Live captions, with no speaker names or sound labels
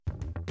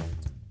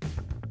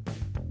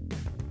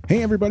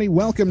Hey everybody,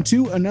 welcome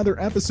to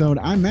another episode.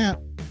 I'm Matt.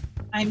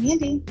 I'm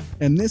Mandy.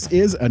 And this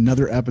is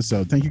another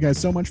episode. Thank you guys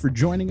so much for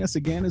joining us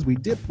again as we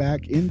dip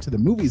back into the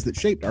movies that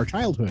shaped our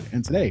childhood.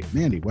 And today,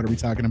 Mandy, what are we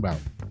talking about?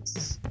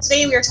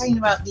 Today we are talking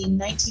about the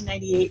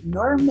 1998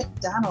 Norm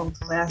Macdonald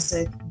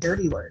classic,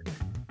 Dirty Work.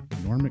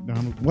 Norm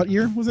Macdonald. What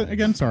year was it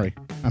again? Sorry.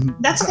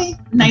 That's okay.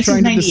 I'm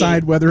trying to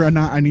decide whether or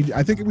not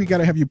I think we got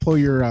to have you pull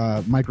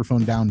your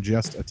microphone down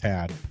just a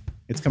tad.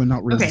 It's coming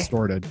out really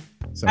distorted.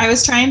 So. I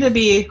was trying to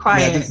be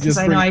quiet because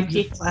I know I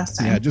peaked last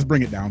time. Yeah, just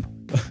bring it down.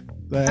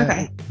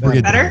 Okay. Bring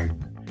it better?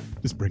 Down.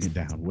 Just bring it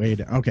down. Way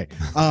down. Okay.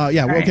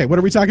 Okay. Right. What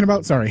are we talking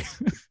about? Sorry.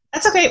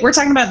 That's okay. We're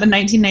talking about the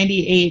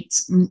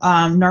 1998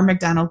 Norm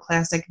Macdonald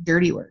classic,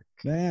 Dirty Work.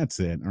 That's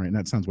it. All right.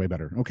 That sounds way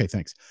better. Okay.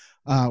 Thanks.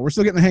 We're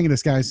still getting the hang of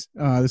this, guys.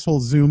 This whole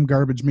Zoom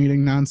garbage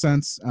meeting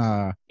nonsense.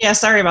 Yeah.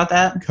 Sorry about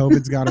that.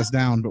 COVID's got us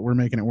down, but we're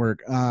making it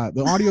work.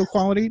 The audio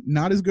quality,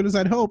 not as good as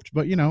I'd hoped,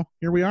 but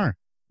here we are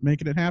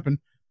making it happen.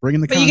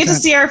 Bringing the content. You get to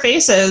see our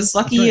faces.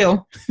 Lucky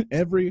you.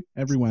 every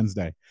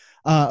Wednesday.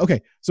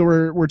 Okay, so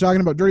we're talking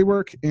about Dirty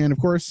Work, and of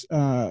course,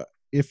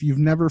 if you've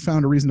never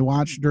found a reason to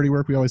watch Dirty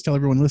Work, we always tell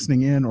everyone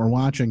listening in or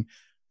watching,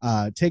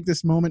 take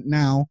this moment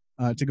now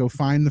to go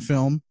find the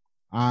film.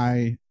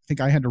 I think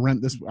I had to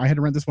rent this. I had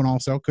to rent this one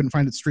also. Couldn't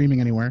find it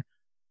streaming anywhere.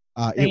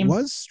 It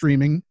was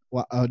streaming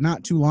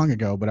not too long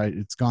ago, but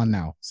it's gone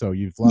now. So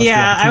you've lost.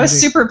 Yeah, I was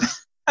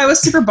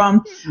super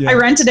bummed. Yeah. I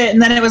rented it,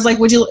 and then it was like,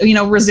 "Would you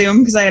resume?"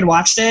 Because I had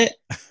watched it,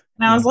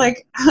 and I was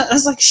like,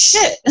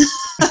 "Shit."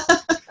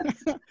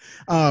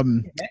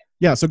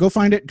 Yeah. So go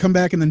find it, come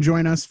back, and then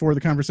join us for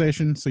the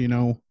conversation, so you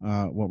know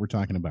what we're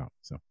talking about.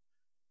 So,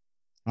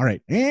 all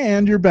right,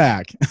 and you're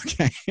back.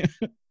 Okay.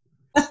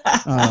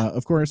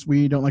 Of course,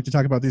 we don't like to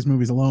talk about these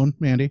movies alone,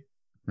 Mandy.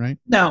 Right?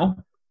 No.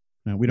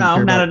 No, we don't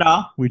care not at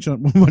all.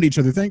 What each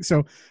other thinks.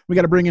 So we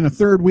got to bring in a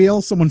third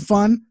wheel, someone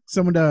fun,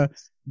 someone to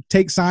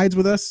take sides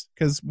with us,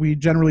 because we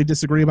generally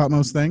disagree about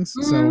most things.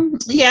 So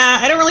yeah,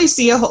 I don't really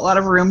see a whole lot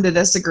of room to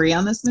disagree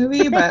on this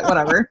movie, but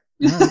whatever.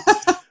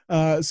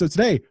 So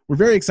today we're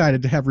very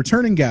excited to have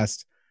returning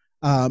guest,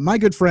 my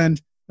good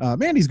friend,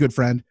 Mandy's good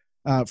friend,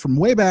 from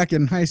way back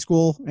in high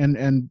school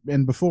and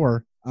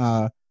before.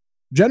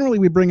 Generally,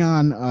 we bring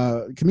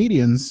on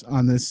comedians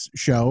on this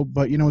show,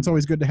 but it's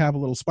always good to have a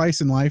little spice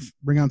in life,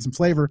 bring on some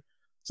flavor.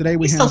 Today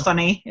he's still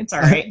funny. It's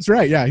all right. That's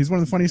right. Yeah, he's one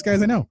of the funniest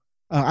guys I know.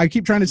 I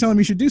keep trying to tell him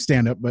he should do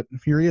stand-up, but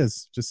here he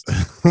is, just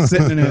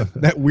sitting in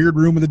that weird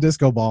room with a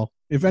disco ball.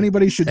 If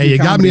anybody should Hey, you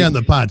got me on the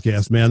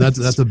podcast, man.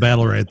 That's a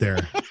battle right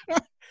there.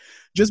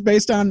 Just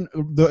based on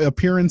the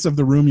appearance of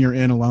the room you're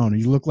in alone,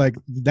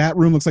 that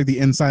room looks like the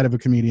inside of a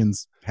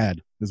comedian's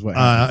head, is what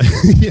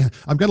yeah,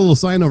 I've got a little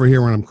sign over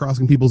here when I'm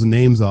crossing people's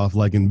names off,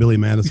 like in Billy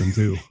Madison,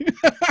 too.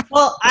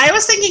 Well, I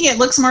was thinking it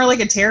looks more like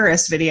a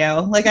terrorist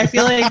video. Like, I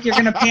feel like you're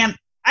going to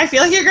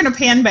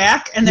pan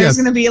back, and there's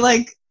going to be,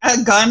 like,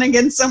 a gun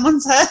against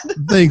someone's head.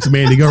 Thanks,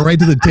 Mandy. Go right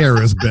to the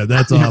terrorist bit.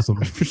 That's awesome.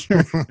 For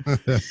sure.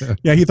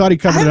 Yeah, he thought he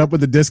covered it up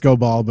with the disco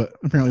ball, but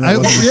apparently that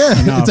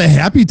wasn't enough. It's a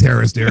happy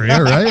terrorist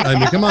area, right? I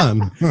mean, come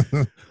on.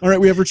 All right,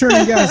 we have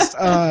returning guest.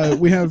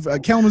 We have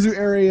Kalamazoo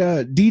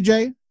area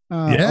DJ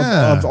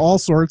of all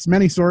sorts,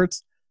 many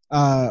sorts.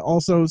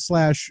 Also /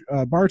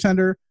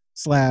 bartender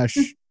 /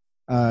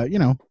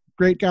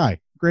 great guy,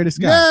 greatest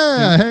guy.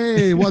 Yeah,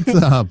 hey, what's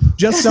up?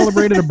 Just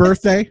celebrated a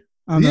birthday.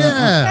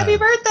 Happy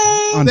birthday!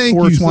 On Thank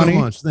 420. you so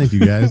much. Thank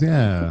you, guys.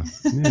 Yeah.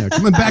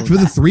 Coming back for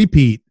the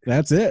three-peat.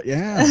 That's it.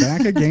 Yeah,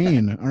 back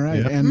again. All right.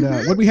 Yep. And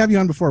what did we have you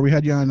on before? We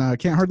had you on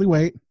Can't Hardly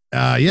Wait.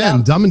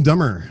 And Dumb and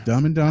Dumber.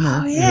 Dumb and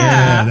Dumber. Oh,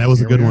 yeah. That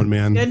was a good one,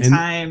 man. Good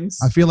times.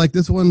 I feel like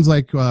this one's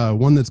like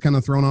one that's kind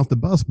of thrown off the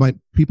bus.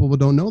 People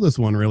don't know this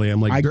one really.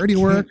 I'm like, Dirty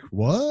Work?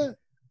 What?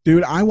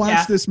 Dude, I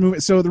watched this movie.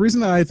 So the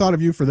reason that I thought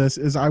of you for this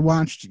is I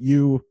watched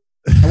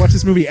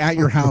this movie at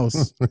your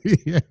house.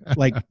 Yeah.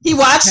 Like he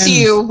watched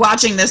you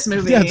watching this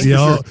movie. Yeah,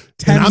 sure.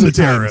 I'm the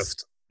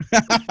terrorist.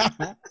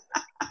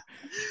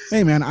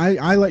 Hey man,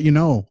 I let you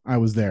know I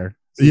was there.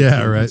 So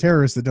yeah, right.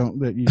 Terrorists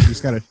that you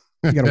just gotta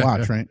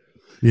watch, right?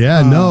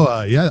 Yeah,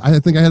 I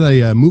think I had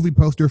a movie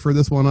poster for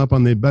this one up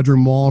on the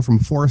bedroom wall from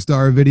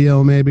 4-Star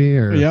Video, maybe,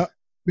 or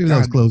maybe that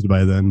was closed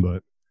by then,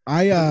 but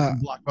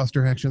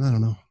Blockbuster action, I don't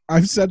know.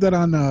 I've said that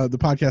on the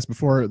podcast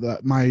before.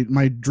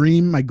 My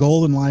dream, my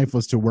goal in life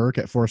was to work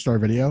at 4-Star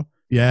Video.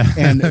 Yeah.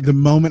 And the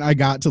moment I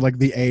got to like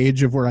the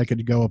age of where I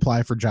could go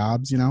apply for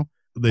jobs, they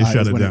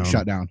shut it down. It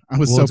shut down. I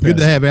was it's good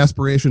to have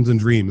aspirations and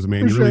dreams,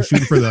 man. You're really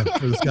shooting for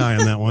the sky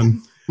on that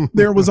one.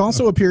 There was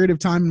also a period of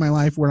time in my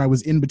life where I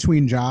was in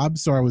between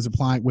jobs. So I was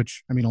applying,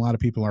 which I mean, a lot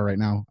of people are right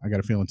now. I got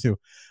a feeling too.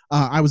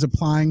 I was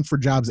applying for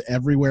jobs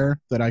everywhere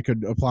that I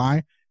could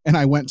apply. And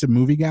I went to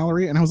Movie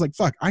Gallery and I was like,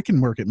 fuck, I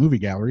can work at Movie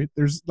Gallery.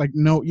 There's like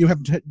you don't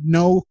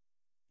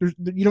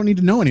need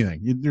to know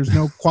anything. There's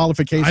no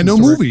qualifications. I know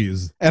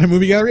movies at a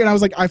movie gallery. And I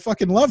was like, I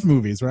fucking love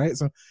movies. Right.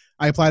 So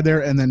I applied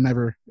there and then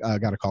never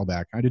got a call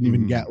back. I didn't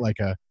even get like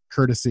a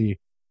courtesy,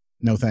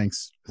 no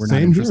thanks. We're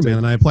Same not interested. Here,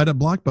 man. I applied at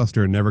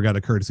Blockbuster and never got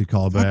a courtesy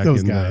call back.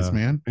 Those guys,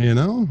 man. You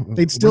know,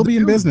 they'd still be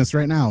in business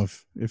right now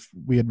if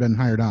we had been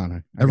hired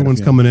on.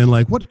 Everyone's coming in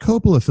like, what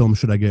Coppola film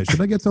should I get?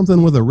 Should I get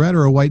something with a red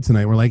or a white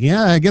tonight? We're like,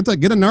 yeah, get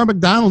a Norm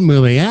Macdonald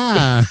movie.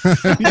 Yeah.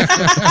 Yeah,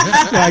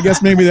 I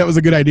guess maybe that was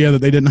a good idea that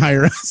they didn't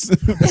hire us.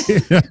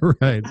 Yeah,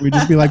 right. We'd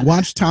just be like,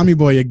 watch Tommy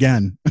Boy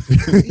again.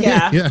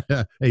 Yeah.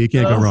 Hey, you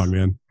can't go wrong,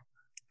 man.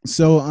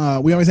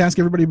 So we always ask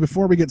everybody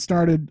before we get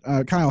started,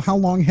 Kyle, how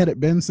long had it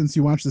been since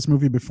you watched this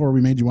movie before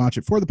we made you watch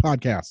it for the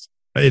podcast?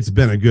 It's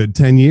been a good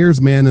 10 years,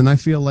 man. And I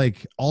feel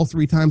like all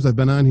 3 times I've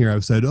been on here,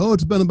 I've said,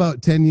 it's been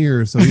about 10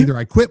 years. So either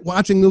I quit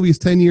watching movies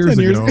 10 years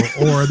ago,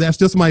 or that's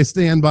just my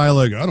standby,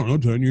 like, I don't know,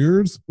 10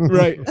 years.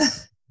 Right.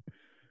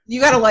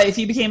 You got a life.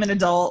 You became an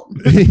adult.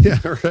 Yeah,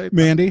 right.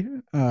 Mandy,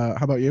 how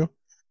about you?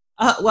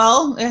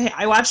 Well,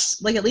 I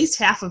watched like at least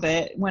half of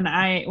it when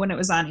it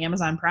was on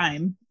Amazon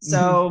Prime.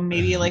 So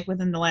maybe like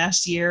within the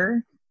last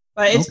year,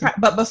 but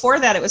but before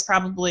that, it was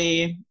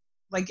probably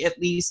like at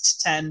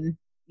least 10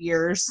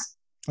 years.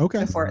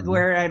 Okay. Before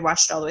where I'd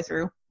watched it all the way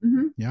through.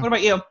 Mm-hmm. Yeah. What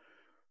about you?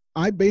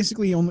 I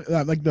basically only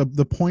like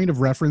the point of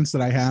reference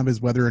that I have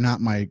is whether or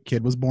not my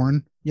kid was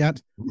born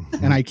yet,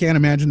 and I can't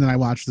imagine that I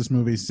watched this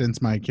movie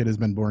since my kid has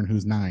been born,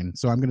 who's 9.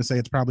 So I'm going to say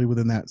it's probably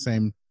within that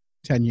same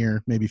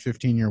 10-year, maybe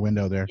 15-year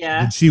window there.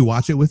 Yeah. Did she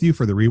watch it with you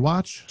for the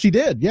rewatch? She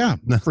did, yeah.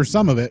 For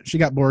some of it, she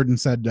got bored and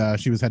said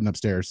she was heading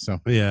upstairs. So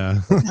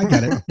yeah, I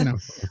get it. You know.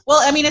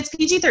 Well, I mean, it's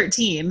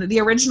PG-13. The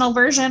original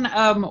version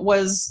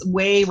was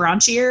way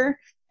raunchier,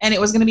 and it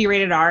was going to be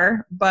rated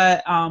R.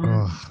 But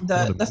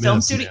the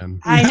film studio,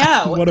 I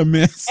know, what a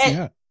miss.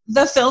 Yeah.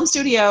 The film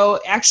studio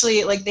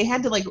actually they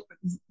had to like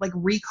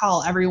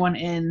recall everyone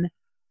in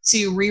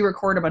to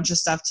re-record a bunch of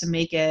stuff to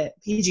make it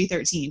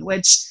PG-13,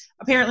 which.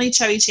 Apparently,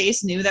 Chevy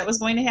Chase knew that was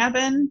going to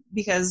happen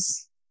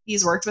because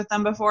he's worked with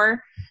them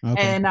before. Okay.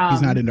 And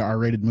he's not into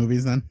R-rated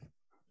movies then?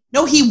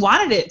 No, he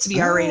wanted it to be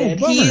R-rated.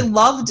 Bummer. He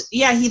loved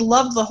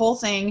the whole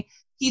thing.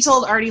 He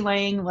told Artie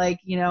Lang, they're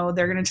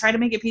going to try to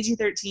make it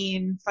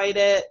PG-13, fight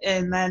it,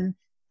 and then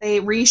they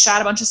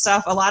reshot a bunch of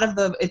stuff. A lot of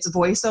it's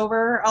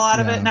voiceover, a lot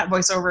of it, not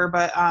voiceover,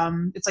 but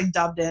it's like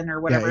dubbed in or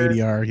whatever.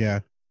 Yeah, ADR, yeah.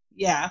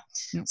 Yeah.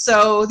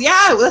 So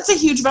that's a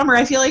huge bummer.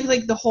 I feel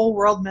like the whole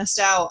world missed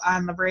out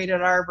on the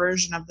rated R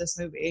version of this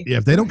movie. Yeah,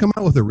 if they don't come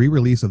out with a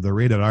re-release of the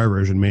rated R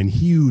version, man,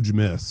 huge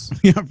miss.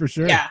 Yeah, for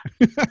sure. Yeah.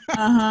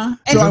 And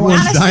so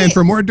everyone's dying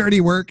for more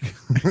dirty work.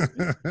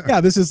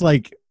 Yeah, this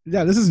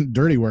isn't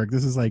dirty work.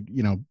 This is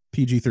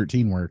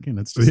PG-13 work, and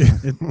it's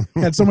just it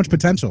had so much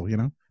potential.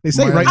 They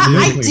say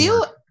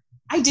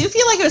I do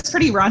feel like it was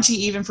pretty raunchy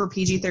even for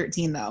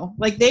PG-13 though.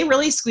 Like they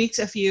really squeaked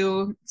a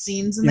few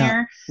scenes in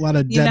there. A lot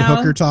of dead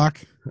hooker talk.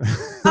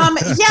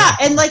 Yeah,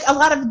 and like a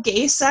lot of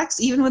gay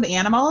sex even with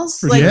animals.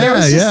 There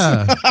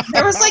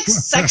was like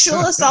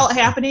sexual assault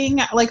happening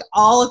like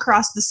all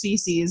across the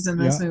species in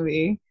this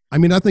movie. I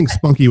mean, I think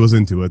Spunky was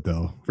into it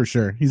though. For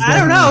sure. I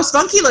don't know.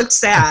 Spunky looked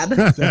sad. And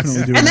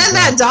then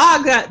that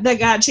dog that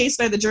got chased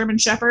by the German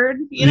Shepherd,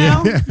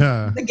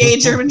 the gay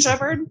German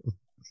Shepherd.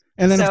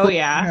 And then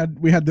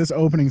we had this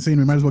opening scene.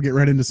 We might as well get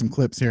right into some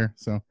clips here.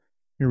 So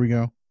here we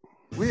go.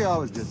 We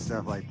always did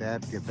stuff like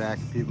that to get back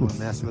at people who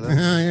mess with us.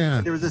 Yeah.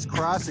 There was this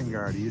crossing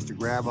guard who used to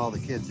grab all the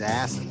kids'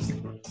 asses.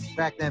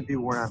 Back then,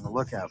 people weren't on the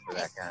lookout for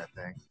that kind of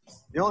thing.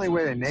 The only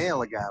way to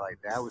nail a guy like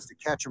that was to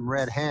catch him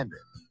red-handed.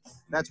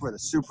 That's where the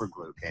super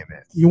glue came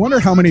in. You wonder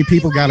how many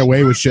people got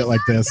away with shit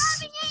like this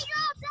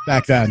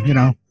back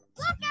then,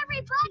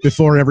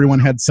 before everyone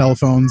had cell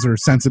phones or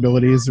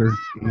sensibilities or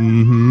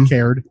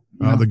cared.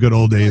 Oh, the good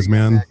old days,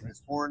 man.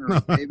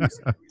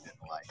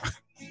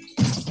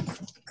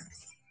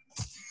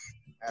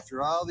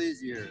 After all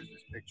these years,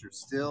 this picture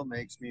still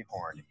makes me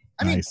horny.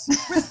 I mean,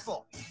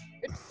 wistful.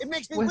 It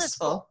makes me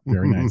wistful.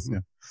 Very nice.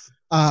 Yeah.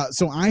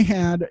 So I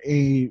had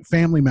a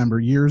family member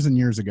years and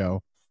years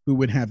ago who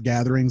would have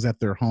gatherings at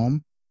their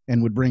home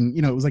and would bring,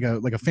 it was like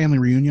a family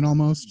reunion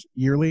almost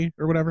yearly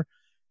or whatever.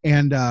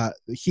 And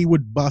he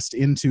would bust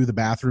into the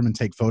bathroom and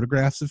take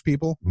photographs of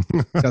people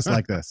just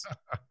like this.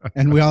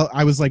 And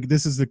I was like,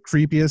 this is the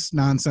creepiest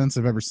nonsense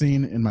I've ever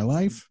seen in my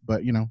life.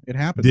 But, it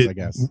happens, I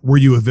guess. Were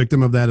you a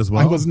victim of that as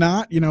well? I was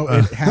not.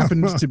 It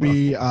happened to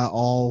be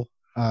all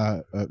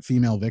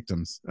female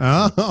victims.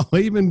 Oh,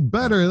 even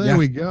better. There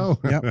we go.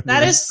 Yep.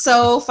 That is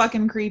so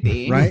fucking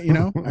creepy. Right?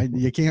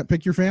 You can't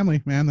pick your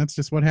family, man. That's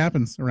just what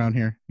happens around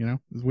here.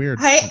 It's weird.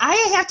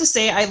 I have to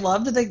say, I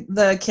loved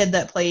the kid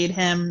that played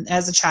him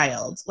as a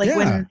child.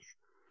 The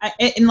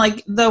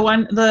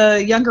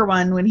younger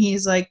one, when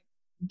he's like,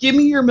 give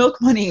me your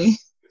milk money.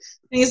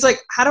 And he's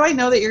like, how do I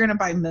know that you're going to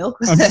buy milk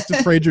with I'm just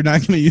afraid you're not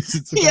going to use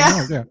it.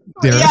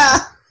 Yeah.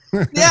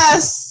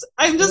 Yes.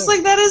 I'm just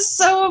like, that is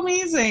so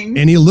amazing.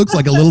 And he looks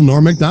like a little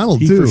Norm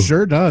Macdonald, too. He for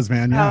sure does,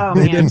 man. Yeah.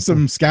 They did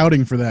some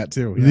scouting for that,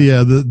 too.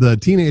 Yeah, the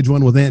teenage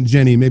one with Aunt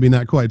Jenny, maybe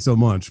not quite so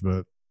much,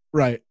 but...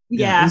 Right.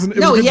 Yeah. It was a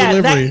good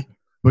delivery.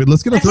 But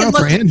let's get a throw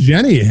for Aunt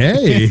Jenny.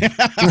 Hey.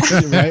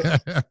 Right.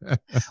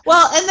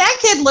 Well, and that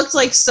kid looked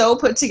like so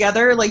put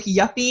together, like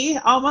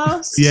yuppie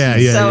almost. Yeah.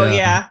 So,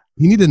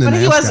 He needed an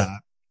ascot.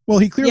 Well,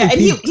 he clearly and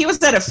he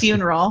was at a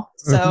funeral,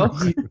 so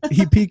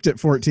he peaked at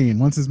 14.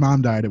 Once his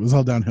mom died, it was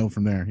all downhill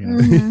from there. You know?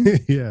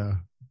 Mm-hmm. Yeah.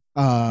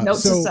 Note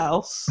to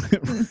self.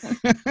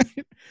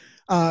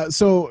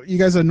 So you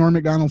guys a Norm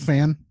Macdonald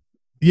fan?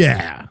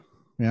 Yeah.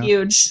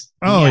 Huge.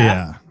 Oh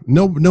yeah.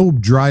 No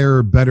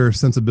drier, better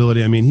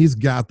sensibility. I mean, he's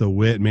got the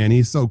wit, man.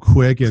 He's so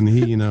quick, and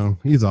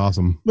he's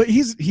awesome. But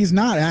he's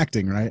not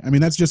acting, right? I mean,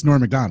 that's just Norm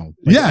Macdonald.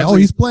 Like,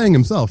 he's playing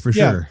himself for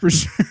sure. For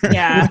sure.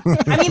 Yeah.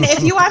 I mean,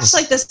 if you watch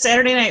like the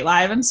Saturday Night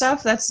Live and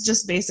stuff, that's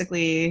just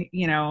basically,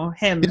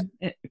 him.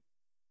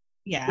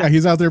 Yeah,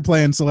 he's out there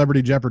playing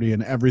Celebrity Jeopardy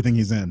and everything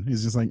he's in.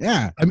 He's just like,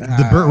 I mean,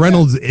 the Burt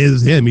Reynolds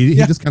is him. He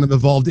just kind of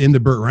evolved into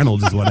Burt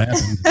Reynolds is what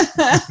happened.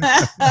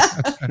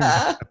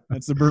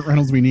 That's the Burt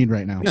Reynolds we need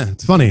right now. Yeah,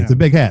 it's funny. Yeah. It's a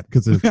big hat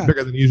because it's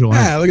bigger than usual.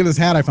 Yeah, look at this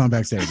hat I found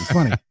backstage. It's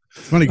funny.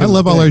 It's funny. I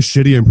love all our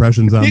shitty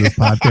impressions on this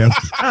podcast.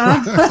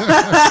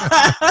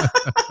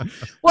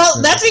 Well,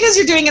 that's because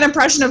you're doing an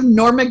impression of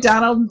Norm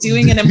Macdonald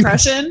doing an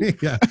impression,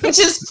 which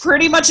is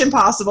pretty much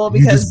impossible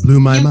because you just blew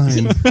my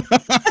mind.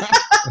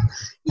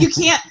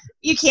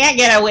 You can't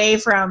get away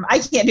from. I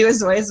can't do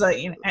his voice, but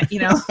oh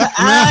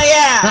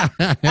yeah,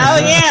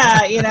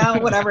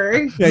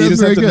 whatever. Yeah, you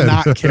just have to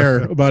not care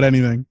about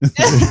anything.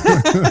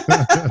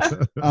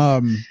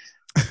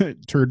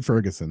 Turd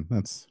Ferguson.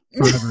 That's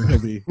forever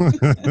he'll be.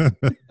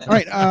 All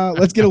right,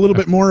 let's get a little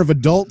bit more of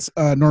adult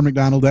Norm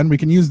Macdonald. Then we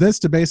can use this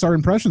to base our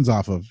impressions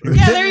off of.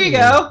 Yeah, there you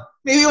go.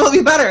 Maybe we'll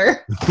be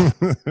better.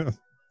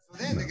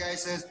 Then the guy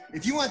says,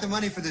 if you want the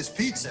money for this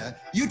pizza,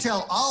 you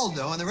tell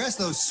Aldo and the rest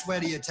of those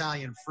sweaty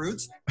Italian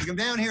fruits to come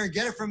down here and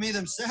get it from me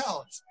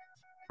themselves.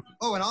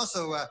 Oh, and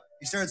also,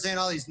 he started saying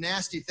all these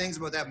nasty things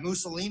about that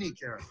Mussolini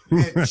character.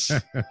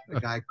 The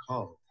guy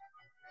called.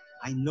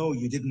 I know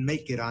you didn't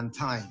make it on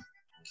time.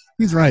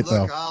 He's right,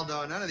 Look, though.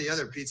 Aldo, none of the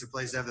other pizza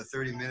places have the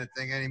 30-minute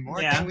thing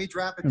anymore. Yeah. Can we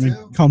drop it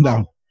too? Calm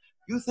down.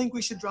 You think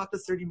we should drop the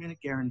 30-minute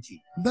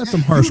guarantee? That's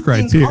some harsh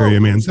criteria,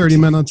 man. 30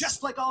 minutes.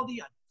 Just like all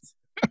the others.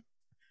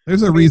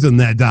 There's a reason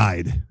that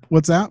died.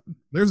 What's that?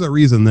 There's a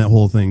reason that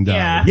whole thing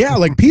died. Yeah,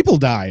 like people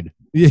died.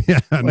 Yeah.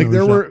 Like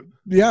there were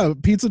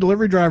pizza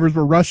delivery drivers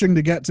were rushing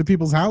to get to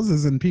people's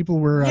houses and people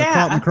were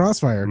caught in the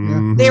crossfire.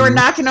 Mm-hmm. They were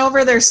knocking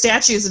over their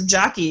statues of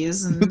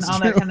jockeys and That's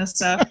all true. that kind of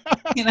stuff.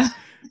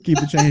 Keep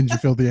the change, you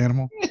filthy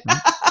animal.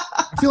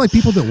 I feel like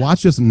people that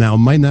watch this now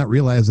might not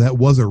realize that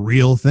was a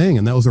real thing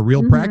and that was a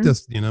real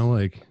practice,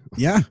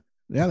 Yeah,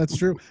 that's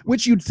true.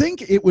 Which you'd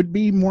think it would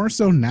be more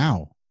so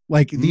now.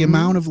 Like the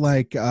amount of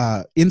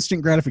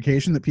instant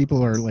gratification that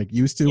people are like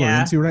used to or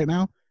into right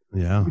now.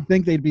 Yeah. You'd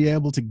think they'd be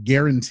able to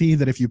guarantee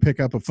that if you pick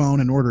up a phone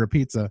and order a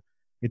pizza,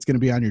 it's going to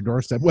be on your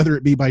doorstep, whether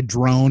it be by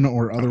drone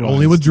or otherwise.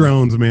 Only with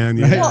drones, man.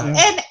 Yeah. Well,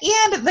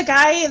 and the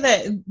guy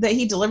that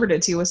he delivered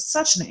it to was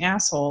such an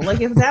asshole.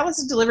 Like if that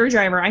was a delivery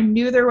driver, I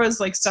knew there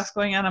was like stuff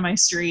going on my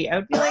street. I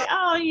would be like,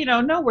 oh,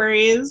 no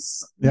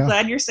worries. Yeah.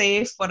 Glad you're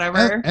safe.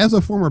 Whatever. As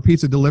a former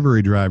pizza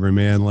delivery driver,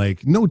 man,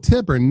 like no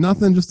tip or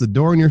nothing, just the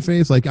door in your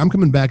face. Like I'm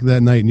coming back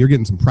that night and you're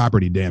getting some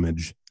property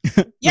damage.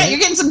 Yeah, you're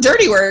getting some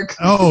dirty work.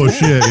 Oh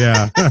shit,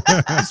 yeah.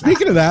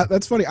 Speaking of that,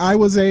 that's funny. I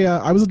was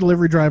a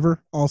delivery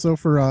driver also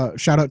for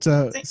shout out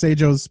to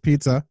Seijo's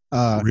Pizza.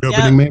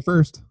 Reopening May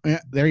 1st. Yeah,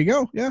 there you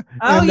go. Yeah.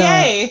 Oh, and,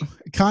 yay.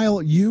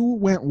 Kyle, you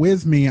went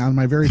with me on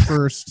my very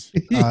first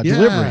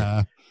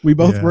delivery. We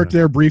both worked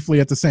there briefly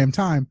at the same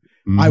time.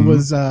 Mm-hmm. I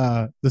was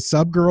the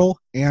sub girl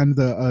and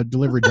the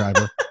delivery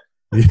driver.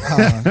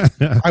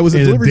 I was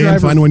a delivery driver.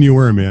 Fine when you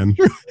were, man.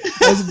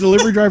 I was a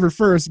delivery driver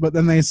first, but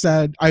then they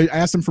said I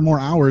asked them for more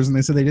hours, and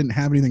they said they didn't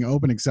have anything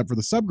open except for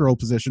the sub girl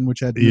position,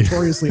 which had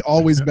notoriously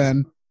always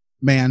been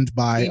manned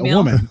by a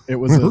woman. It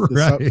was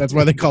that's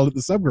why they called it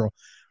the sub girl.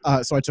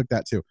 So I took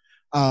that too.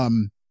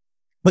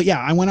 But yeah,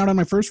 I went out on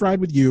my first ride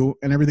with you,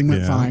 and everything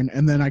went fine.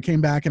 And then I came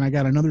back and I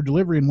got another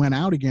delivery and went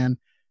out again,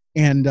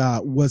 and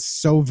was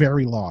so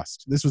very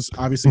lost. This was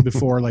obviously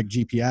before like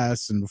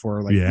GPS and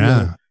before like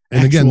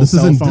and again, this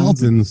is in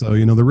Delton, so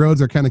the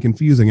roads are kind of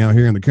confusing out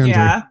here in the country.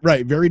 Yeah.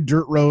 Right, very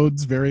dirt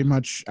roads, very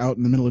much out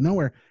in the middle of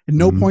nowhere, and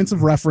no points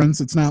of reference.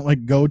 It's not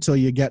like go till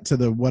you get to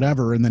the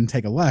whatever and then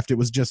take a left. It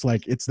was just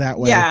like it's that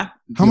way. Yeah.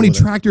 How many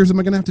tractors am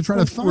I going to have to try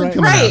to find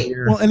coming out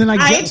here? Well, and then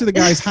I get to the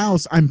guy's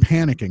house, I'm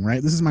panicking.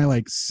 Right, this is my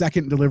like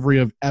second delivery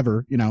of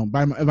ever.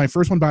 By my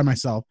first one by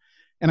myself,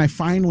 and I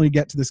finally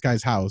get to this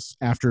guy's house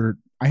after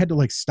I had to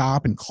like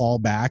stop and call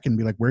back and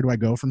be like, where do I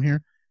go from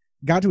here?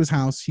 Got to his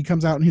house. He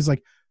comes out and he's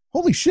like,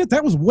 holy shit,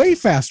 that was way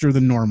faster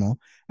than normal.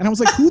 And I was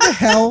like, who the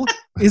hell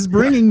is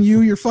bringing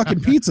you your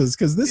fucking pizzas?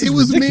 Because this is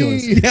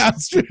ridiculous. Me. Yeah,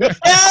 it's true. Yeah,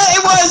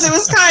 it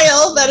was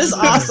Kyle. That is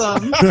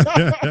awesome.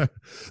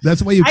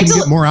 That's why you can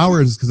get more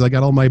hours, because I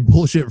got all my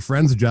bullshit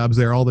friends jobs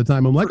there all the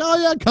time. I'm like, oh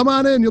yeah, come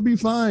on in, you'll be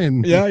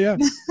fine. Yeah.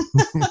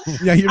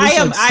 Yeah, you're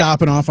just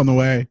stopping off on the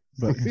way.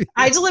 But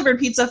I delivered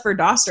pizza for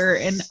Doster,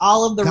 and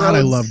all of the roads.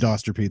 I love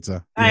Doster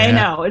pizza. I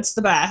know, it's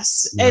the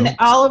best. Yep. And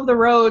all of the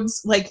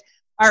roads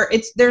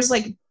there's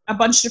like a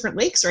bunch of different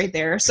lakes right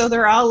there, so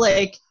they're all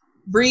like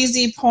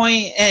Breezy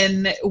Point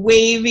and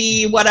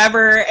Wavy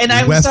whatever, and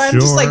I'm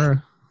just like,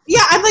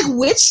 Yeah, I'm like,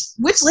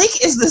 which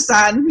lake is this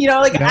on? You know,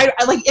 like I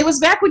like it was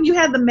back when you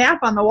had the map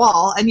on the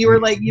wall and you were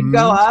like, you'd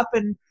go up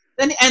and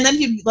then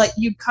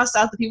you'd cuss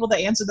out the people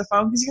that answered the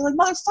phone because you're like,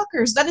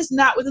 motherfuckers, that is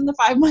not within the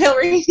 5 mile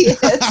radius.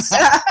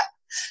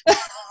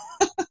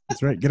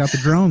 That's right. Get out the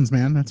drones,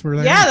 man. That's where.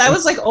 Yeah, that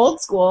was like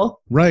old school.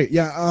 Right.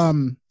 Yeah.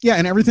 Yeah,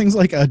 and everything's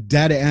like a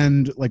dead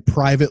end, like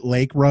private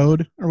lake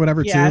road or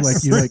whatever too.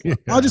 Like you like,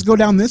 I'll just go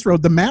down this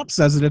road. The map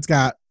says that it's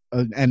got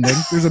an ending.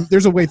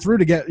 There's a way through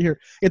to get here.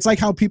 It's like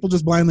how people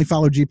just blindly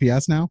follow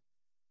GPS now.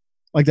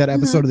 Like that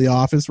episode of The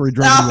Office where he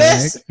drove to the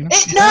lake. You know?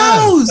 It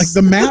knows. Like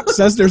the map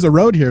says there's a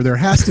road here. There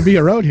has to be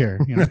a road here.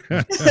 You know?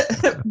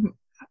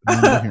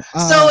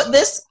 So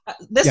this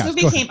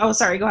movie came. Oh,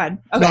 sorry. Go ahead.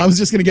 Okay. No, I was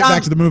just gonna get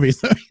back to the movie.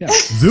 So, yeah.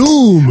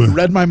 Zoom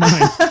read my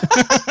mind.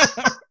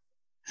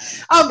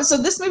 So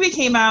this movie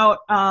came out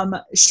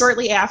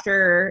shortly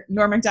after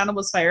Norm Macdonald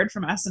was fired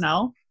from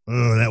SNL.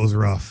 Oh, that was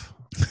rough.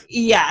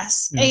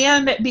 Yes.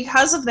 And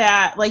because of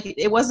that, like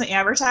it wasn't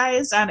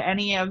advertised on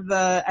any of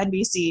the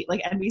NBC,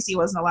 like NBC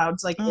wasn't allowed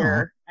to like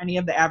air any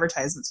of the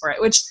advertisements for it,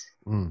 which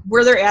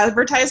were there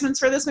advertisements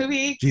for this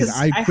movie? Because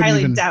I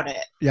highly doubt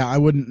it. Yeah, I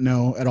wouldn't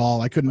know at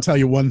all. I couldn't tell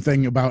you one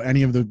thing about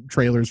any of the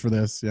trailers for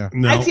this. Yeah.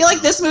 No. I feel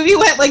like this movie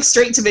went like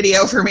straight to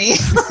video for me.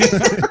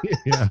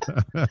 Yeah.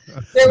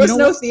 There was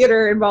no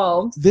theater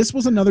involved. This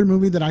was another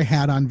movie that I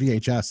had on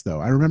VHS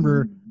though. I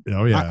remember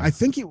Oh yeah, I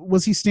think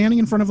was he standing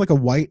in front of like a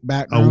white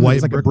background? A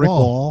white like brick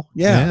wall.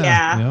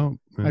 Yeah.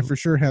 I for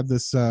sure had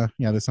this.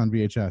 This on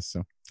VHS.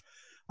 So,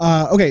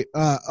 okay.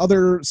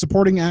 Other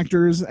supporting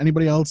actors.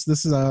 Anybody else?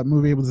 This is a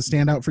movie able to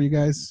stand out for you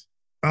guys.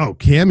 Oh,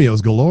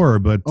 cameos galore,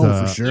 but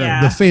for sure.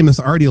 The famous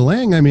Artie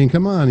Lang. I mean,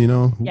 come on, you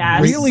know,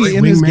 really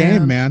in his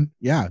game, man.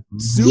 Yeah,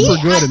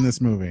 super good in this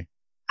movie.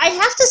 I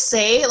have to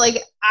say,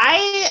 like,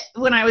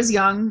 when I was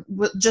young,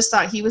 just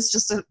thought he was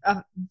just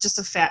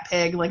a fat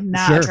pig, like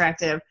not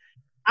attractive.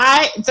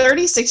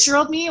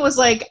 36-year-old me was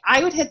like,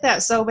 I would hit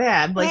that so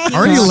bad. Like,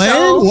 Artie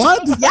Lang?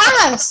 What?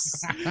 Yes.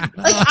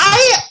 Like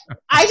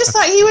I just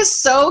thought he was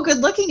so good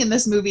looking in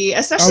this movie,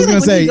 especially. I was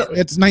gonna say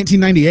it's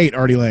 1998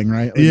 Artie Lang,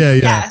 right? Like, yeah.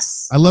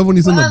 Yes. I love when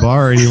he's in the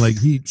bar and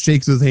he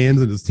shakes his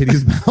hands and his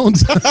titties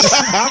bounce.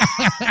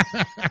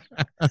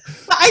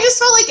 I just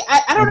felt like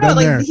I don't know,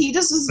 like there. He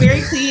just was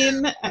very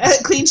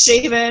clean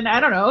shaven. I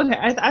don't know.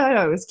 I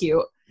thought it was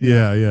cute.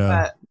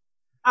 Yeah.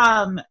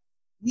 But,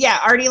 yeah,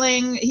 Artie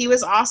Lang, he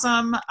was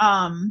awesome.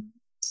 I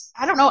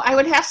don't know. I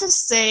would have to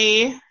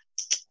say,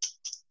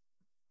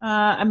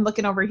 I'm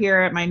looking over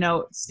here at my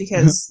notes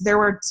because there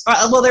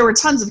were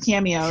tons of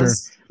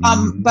cameos.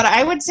 Sure. But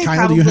I would say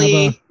Kyle, probably do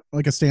you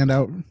have a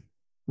standout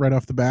right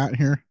off the bat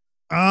here.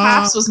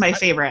 Pops was my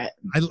favorite.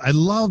 I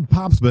love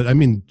Pops, but I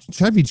mean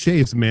Chevy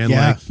Chase, man,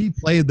 like he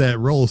played that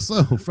role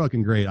so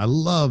fucking great. I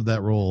love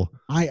that role.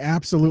 I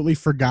absolutely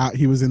forgot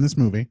he was in this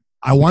movie.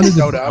 I wanted to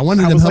help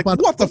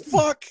out. What the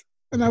fuck?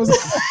 And I was like,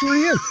 oh, here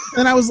he is.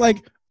 And I was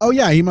like, oh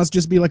yeah, he must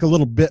just be like a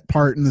little bit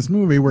part in this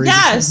movie where he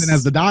comes in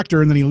as the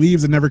doctor and then he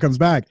leaves and never comes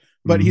back.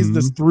 But he's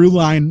this through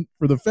line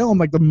for the film,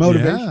 like the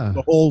motivation of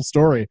the whole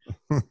story.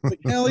 Like,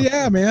 hell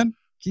yeah, man.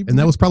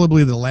 That was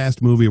probably the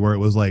last movie where it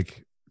was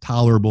like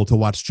tolerable to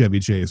watch Chevy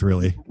Chase,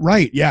 really.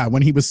 Right, yeah.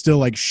 When he was still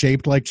like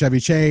shaped like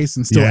Chevy Chase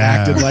and still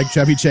acted like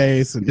Chevy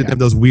Chase. And didn't have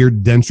those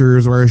weird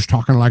dentures where he's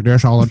talking like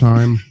this all the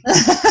time.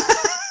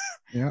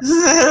 Yeah.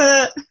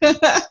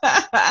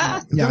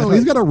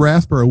 He's got a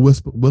rasp or a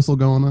whistle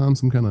going on,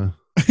 some kind of.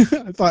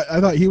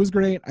 I thought he was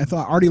great. I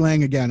thought Artie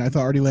Lang again. I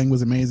thought Artie Lang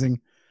was amazing.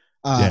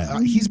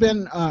 He's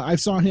been. I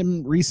saw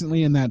him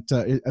recently in that.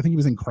 I think he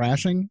was in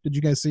Crashing. Did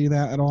you guys see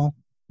that at all?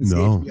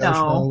 No.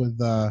 Show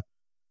with I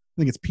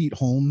think it's Pete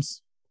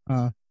Holmes.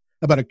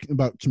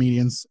 About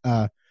comedians.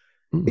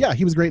 Yeah,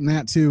 he was great in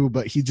that too.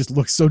 But he just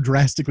looks so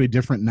drastically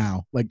different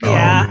now. Like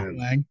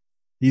Lang.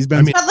 He's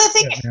been. But the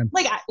thing,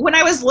 like when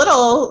I was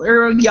little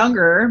or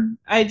younger,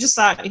 I just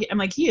thought I'm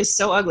like he is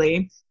so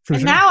ugly.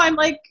 Now I'm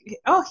like,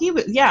 oh, he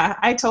would. Yeah,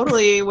 I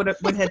totally would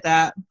hit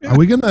that. Are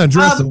we gonna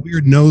address the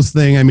weird nose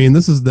thing? I mean,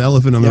 this is the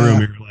elephant in the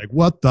room. You're like,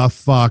 what the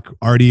fuck,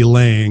 Artie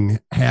Lang,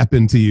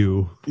 happened to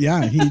you?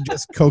 Yeah, he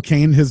just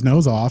cocained his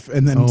nose off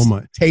and then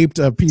taped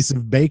a piece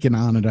of bacon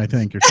on it, I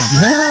think, or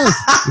something. Yes,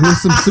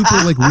 there's some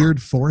super like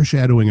weird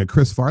foreshadowing of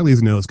Chris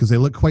Farley's nose because they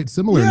look quite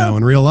similar now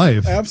in real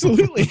life.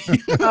 Absolutely.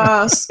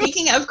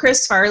 Speaking of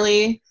Chris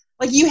Farley,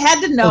 like you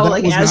had to know,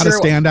 like was as not a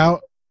standout.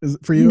 Is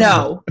it for you?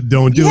 No.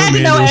 Don't do it, Mandy.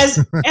 You had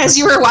to know as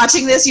you were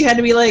watching this, you had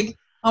to be like,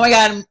 oh my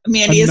God,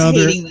 Mandy is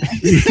hating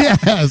this.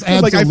 Yes,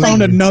 absolutely. Like I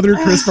found another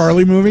Chris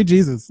Farley movie.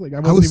 Jesus. Like I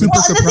was super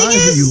surprised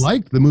that you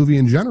liked the movie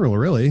in general,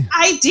 really.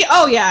 I did.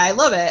 Oh yeah, I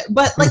love it.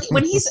 But like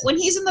when he's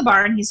in the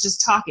bar and he's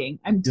just talking,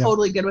 I'm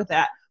totally good with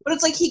that. But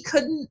it's like he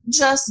couldn't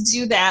just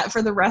do that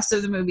for the rest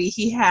of the movie.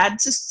 He had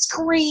to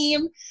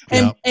scream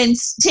and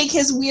take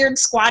his weird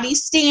squatty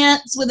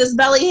stance with his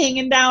belly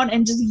hanging down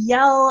and just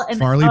yell. And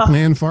Farley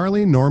playing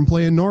Farley, Norm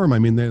playing Norm. I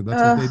mean, that's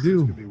what they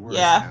do.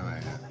 Yeah.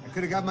 I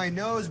could have got my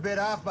nose bit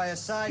off by a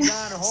Saigon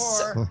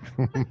whore.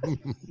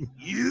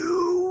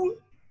 You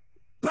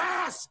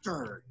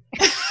bastard!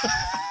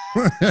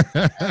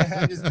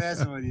 I'm just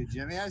messing with you,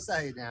 Jimmy. I saw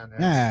you down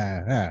there.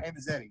 Yeah. Hey,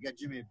 Mazzetti, get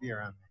Jimmy a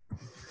beer on me.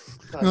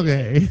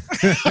 Okay.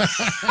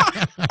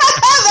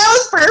 That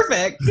was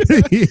perfect.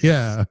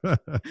 Yeah. I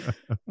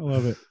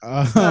love it.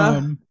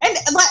 And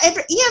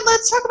Ian,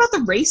 let's talk about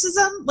the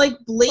racism, like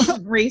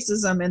blatant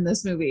racism in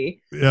this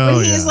movie.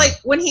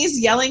 When he's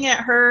yelling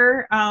at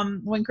her,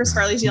 when Chris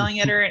Farley's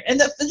yelling at her, and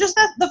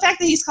the fact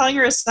that he's calling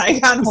her a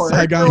Saigon whore.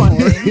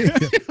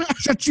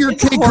 Shut your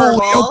cake hole,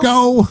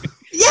 Yoko.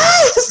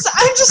 Yes,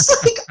 I'm just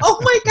like, oh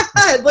my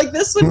god, like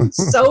this would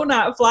so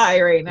not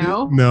fly right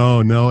now.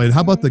 No, and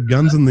how about the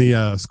guns in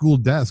the school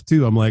desk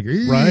too? I'm like,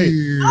 right.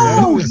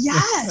 Oh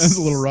yes, that's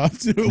a little rough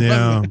too.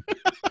 Yeah. And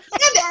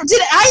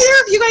did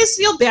either of you guys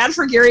feel bad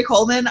for Gary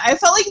Coleman? I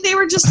felt like they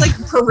were just like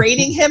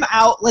parading him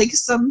out like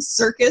some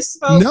circus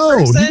folk. No,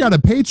 person. he got a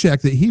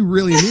paycheck that he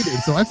really needed,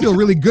 so I feel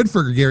really good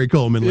for Gary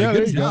Coleman. Like,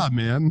 good job,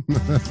 man.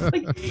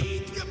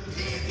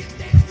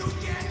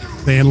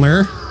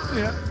 Sandler.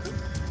 Yeah.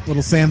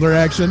 Little Sandler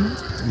action.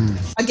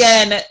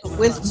 Again,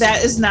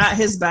 that is not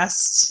his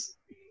best.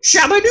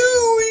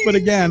 Shabadoo! But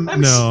again,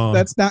 no,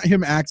 that's not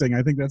him acting.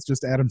 I think that's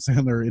just Adam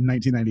Sandler in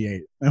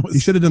 1998. He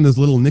should have done this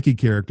Little Nicky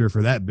character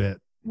for that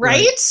bit.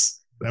 Right?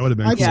 That would have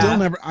been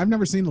cool. I've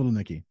never seen Little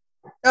Nicky.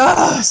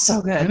 Oh,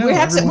 so good. We'll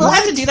have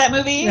to do that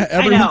movie. Yeah,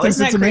 everyone thinks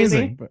Isn't it's that amazing.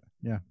 crazy? But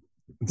yeah.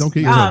 Don't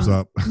get your hopes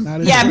up.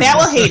 Yeah, Matt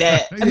will hate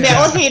it. Yeah.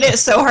 Matt will hate it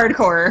so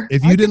hardcore.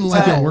 If you didn't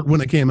like it when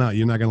it came out,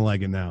 you're not going to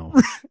like it now.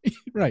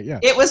 Right, yeah.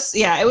 It was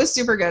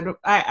super good.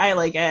 I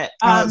like it.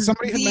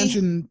 Somebody had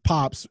mentioned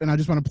Pops, and I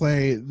just want to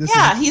play this.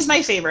 Yeah, he's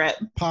my favorite.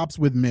 Pops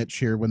with Mitch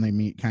here when they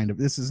meet, kind of.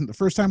 This isn't the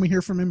first time we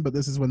hear from him, but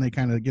this is when they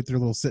kind of get their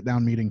little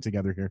sit-down meeting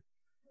together here.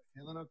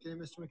 Feeling okay,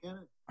 Mr.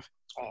 McKenna?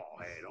 Oh,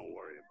 hey, don't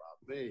worry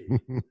about me.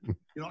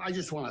 I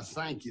just want to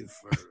thank you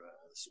for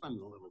spending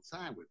a little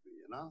time with me,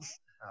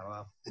 Oh,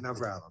 well, no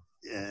problem.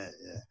 Yeah.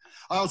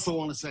 I also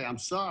want to say I'm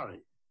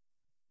sorry.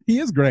 He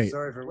is great.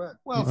 Sorry for what?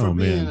 Well, for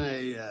being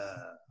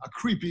a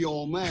creepy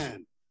old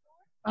man.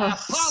 I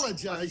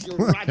apologize, you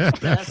rat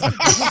bastard.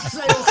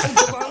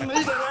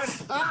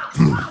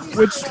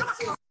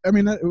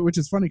 Which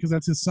is funny because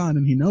that's his son,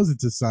 and he knows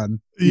it's his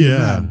son.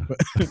 Yeah.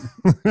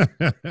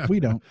 But we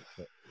don't.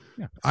 But,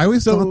 yeah. I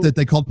always thought that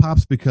they called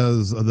Pops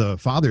because of the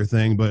father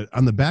thing, but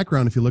on the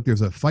background, if you look,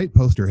 there's a fight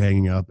poster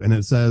hanging up, and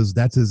it says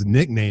that's his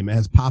nickname. It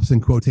has Pops in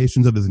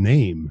quotations of his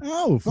name.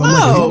 Oh,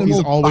 like,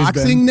 he's always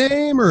boxing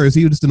name, or is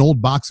he just an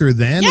old boxer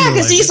then? Yeah,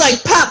 because he's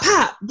like pop,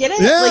 pop, get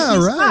it? Yeah,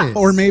 like right. Pops.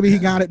 Or maybe he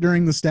got it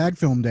during the Stag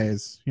film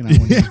days. When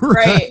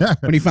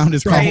he found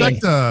his right.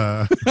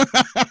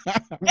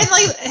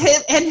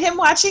 And him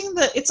watching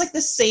it's like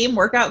the same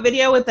workout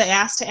video with the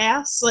ass to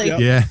ass. Like,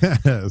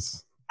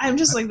 yes. I'm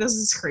just like, this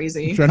is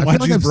crazy. I feel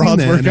like I've seen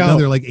that in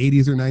another like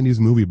 80s or 90s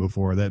movie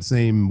before, that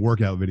same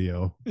workout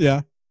video.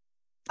 Yeah.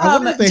 I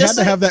wonder if they had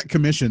to have that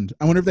commissioned.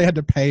 I wonder if they had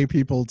to pay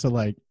people to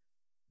like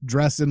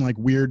dress in like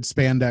weird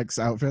spandex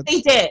outfits.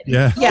 They did.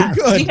 Yeah. Yeah.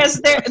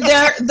 Because their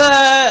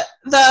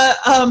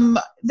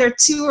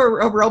two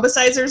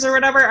aerobicizers or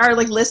whatever are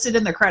like listed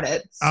in the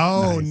credits.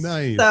 Oh,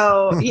 nice.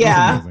 So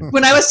yeah.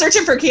 When I was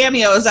searching for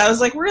cameos, I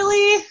was like,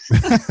 really?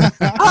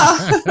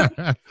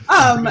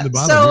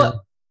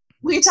 So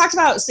we talked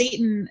about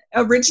Satan.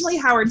 Originally,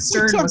 Howard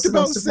Stern was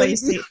supposed to play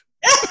Satan.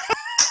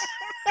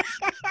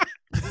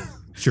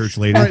 Church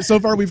lady. All right,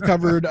 so far we've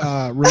covered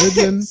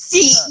religion,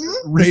 Satan,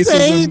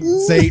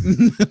 racism,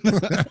 Satan.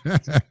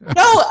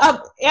 No,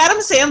 Adam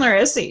Sandler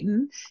as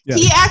Satan. Yeah.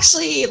 He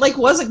actually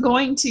wasn't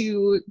going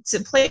to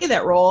play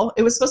that role.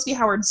 It was supposed to be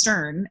Howard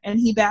Stern, and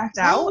he backed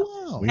out.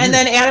 Wow, and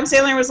then Adam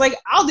Sandler was like,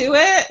 "I'll do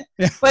it,"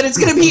 but it's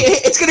gonna be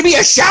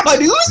a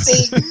Shabadoo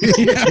Satan.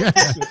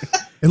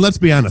 And let's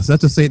be honest,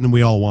 that's a Satan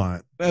we all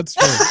want. That's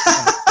true.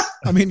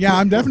 I mean, yeah,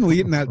 I'm definitely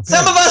eating that pig.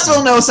 Some of us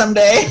will know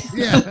someday.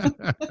 Yeah.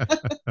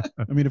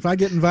 I mean, if I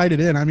get invited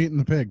in, I'm eating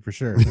the pig for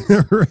sure.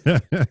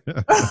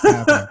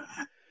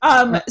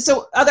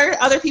 So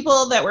other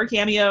people that were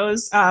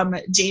cameos,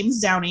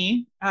 James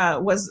Downey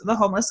was the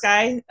homeless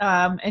guy,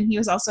 and he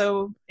was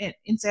also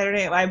in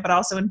Saturday Night Live, but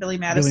also in Billy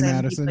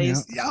Madison. He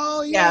plays,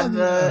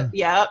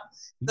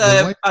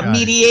 the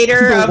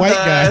mediator the of white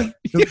guy.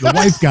 The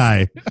wife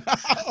guy.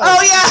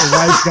 Oh yeah, the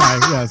wife guy.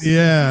 Yes.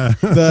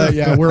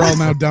 Yeah. We're all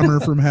now dumber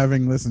from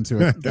having listened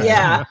to it.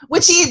 Yeah,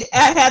 which he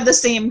had the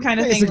same kind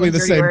of basically thing.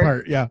 Basically the same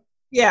part. Yeah.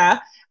 Yeah.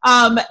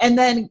 And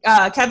then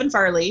Kevin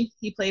Farley,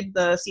 he played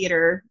the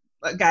theater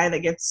guy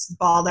that gets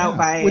balled out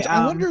by. Which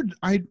I wondered.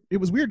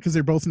 It was weird because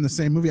they're both in the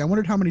same movie. I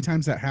wondered how many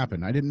times that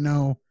happened. I didn't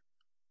know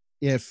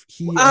if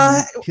he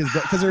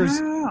because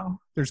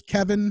there's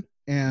Kevin.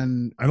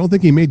 And I don't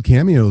think he made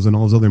cameos in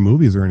all his other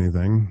movies or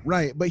anything.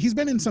 Right, but he's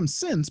been in some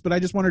since. But I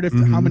just wondered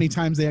how many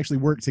times they actually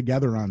worked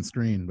together on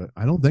screen. But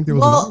I don't think there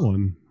was another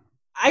one.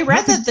 I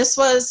read that this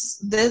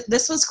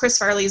was Chris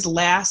Farley's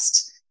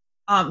last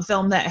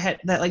film that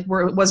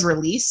was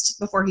released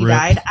before he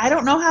died. I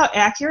don't know how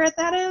accurate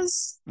that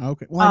is.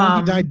 Okay, well, I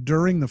know he died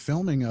during the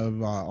filming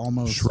of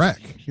almost Shrek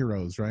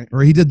Heroes, right?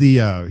 Or he did the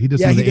some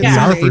of the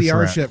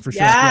ADR shit for Shrek.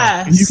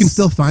 Yes. And you can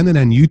still find it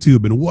on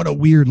YouTube. And what a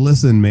weird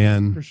listen,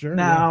 man! For sure.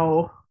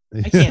 No.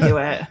 I can't do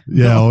it.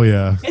 Yeah, oh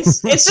yeah.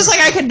 It's just like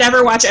I could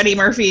never watch Eddie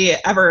Murphy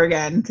ever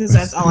again because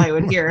that's all I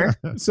would hear.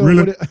 So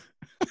really?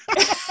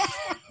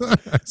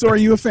 So are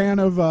you a fan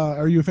of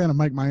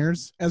Mike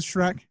Myers as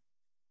Shrek,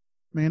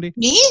 Mandy?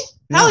 Me?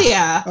 Yeah. Hell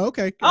yeah.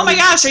 Okay. Oh my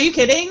gosh, are you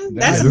kidding?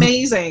 That's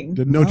amazing.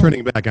 No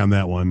turning back on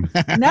that one.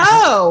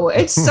 No,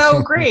 it's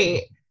so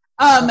great.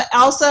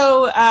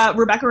 Also,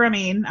 Rebecca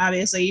Romijn,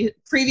 obviously.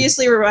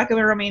 Previously, Rebecca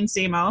Romijn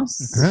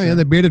Stamos. Oh, yeah,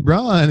 the bearded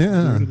broad,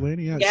 yeah. Bearded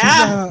lady,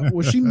 yeah.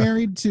 Was she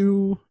married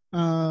to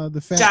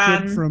the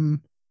fat kid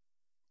from...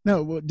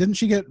 No, didn't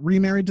she get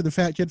remarried to the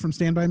fat kid from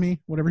Stand By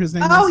Me? Whatever his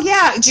name is? Oh,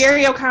 yeah,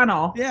 Jerry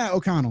O'Connell. Yeah,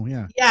 O'Connell,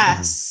 yeah.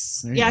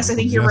 Yes. Yes, I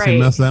think Jesse you're right.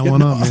 Messed that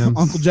one up, man.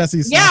 Uncle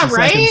Jesse's. Yeah,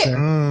 right?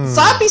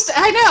 Sloppy,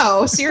 I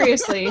know,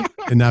 seriously.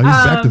 And now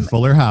he's back to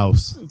Fuller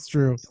House. It's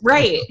true.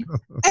 Right.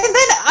 And then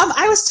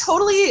I was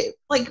totally,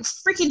 like,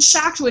 freaking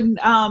shocked when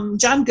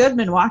John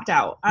Goodman walked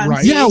out on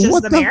stage as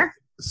the mayor.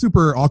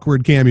 Super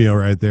awkward cameo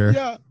right there.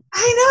 Yeah.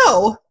 I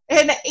know.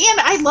 And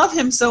I love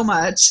him so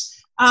much.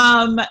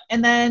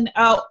 And then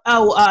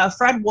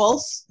Fred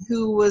Wolf,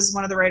 who was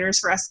one of the writers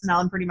for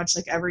SNL and pretty much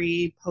like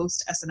every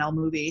post SNL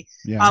movie,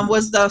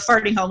 was the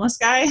farting homeless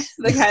guy,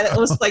 the guy that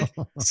was like,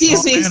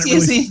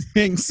 excuse me.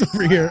 Thanks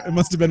over here. It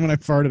must have been when I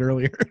farted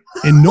earlier.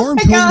 And Norm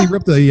totally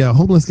ripped the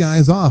homeless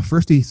guys off.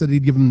 First he said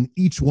he'd give them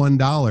each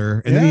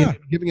 $1, and then he ended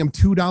up giving them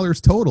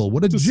 $2 total.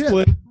 What a jip!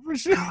 Split for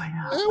sure.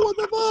 Hey, what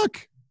the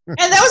fuck? And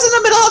that was in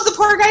the middle of the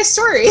poor guy's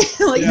story.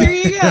 Like, here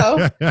you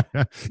go.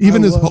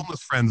 Even his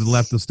homeless friends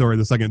left the story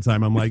the second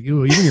time. I'm like,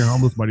 ooh, even your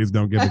homeless buddies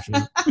don't give a shit.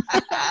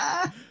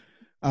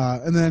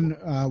 And then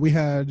we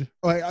had,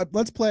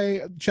 let's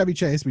play Chevy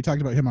Chase. We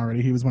talked about him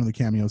already. He was one of the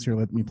cameos here.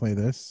 Let me play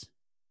this.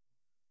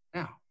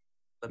 Now,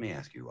 let me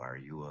ask you, are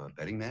you a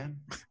betting man?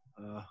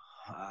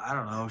 I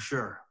don't know.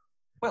 Sure.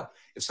 Well,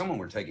 if someone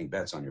were taking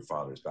bets on your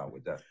father's bout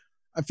with death.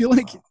 I feel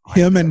like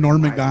him and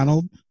Norm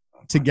Macdonald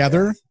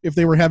together, if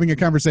they were having a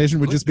conversation,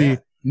 would just be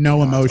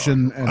no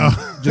emotion and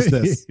just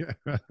this.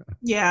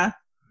 Yeah.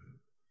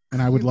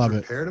 And I would love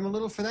it. Prepared him a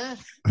little for that?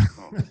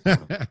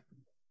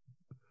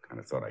 Kind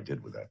of thought I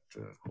did with that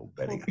whole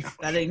betting.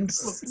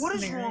 Look, what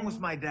is wrong with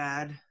my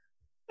dad?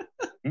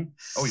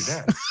 Oh, your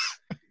dad.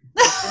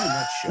 In a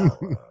nutshell,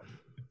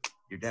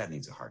 your dad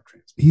needs a heart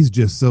transplant. He's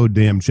just so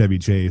damn Chevy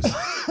Chase.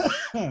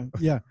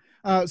 Yeah.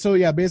 So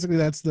yeah, basically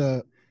that's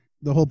the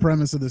whole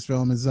premise of this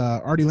film is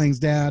Artie Lange's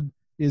dad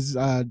is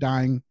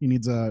dying. He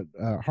needs a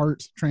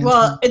heart transplant.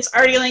 Well, it's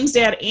Artie Lange's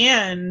dad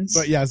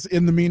but yes,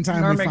 in the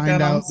meantime, we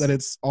find out that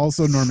it's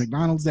also Norm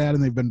Macdonald's dad,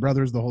 and they've been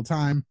brothers the whole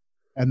time.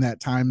 And that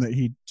time that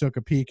he took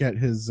a peek at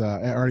his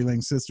at Artie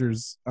Lange's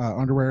sister's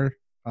underwear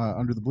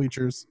under the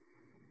bleachers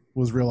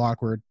was real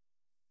awkward.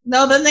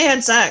 No, then they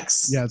had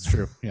sex. Yeah, it's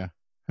true. Yeah,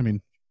 I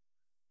mean,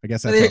 I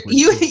guess that's awkward.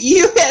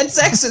 You had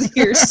sex with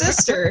your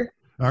sister.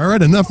 All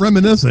right, enough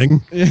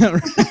reminiscing. Yeah.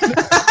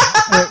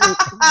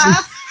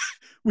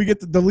 We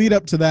get the lead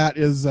up to that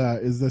is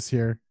this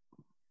here.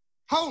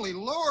 Holy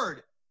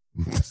Lord!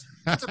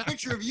 That's a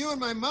picture of you and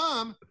my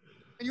mom,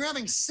 and you're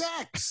having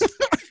sex.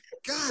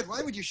 God,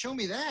 why would you show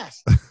me that?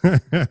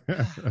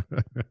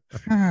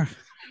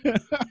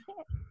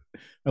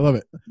 I love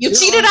it. You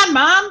cheated on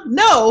mom?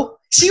 No,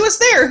 she was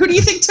there. Who do you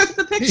think took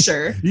the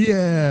picture?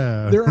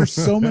 Yeah. There are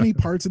so many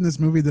parts in this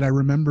movie that I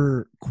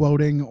remember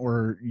quoting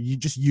or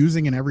just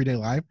using in everyday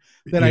life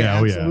that I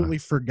absolutely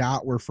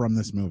forgot were from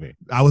this movie.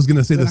 I was going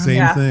to say the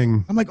same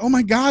thing. I'm like, oh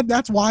my God,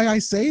 that's why I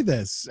say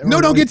this. No,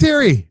 don't get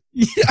Terry.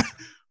 Yeah.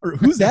 Or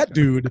who's that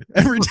dude?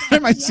 Every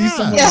time I see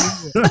someone,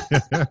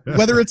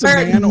 whether it's a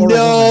man or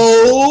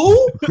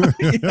no.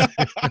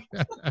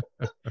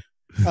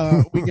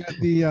 We got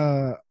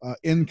the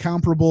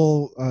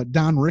incomparable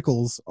Don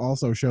Rickles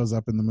also shows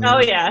up in the movie. Oh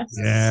yeah.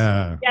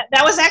 Yeah. Yeah,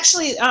 that was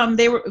actually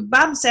they were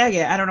Bob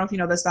Saget. I don't know if you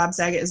know this. Bob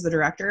Saget is the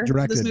director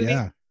of this movie.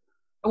 Yeah.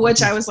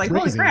 Which I was like,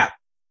 holy crap.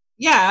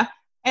 Yeah.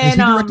 And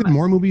has he directed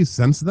more movies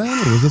since then,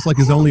 or was this like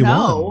his only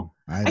one?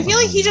 I feel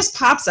like he just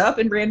pops up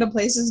in random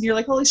places, and you're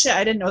like, "Holy shit!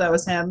 I didn't know that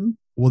was him."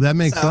 Well, that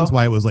makes sense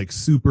why it was like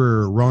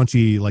super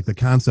raunchy. Like the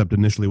concept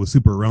initially was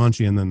super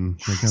raunchy, and then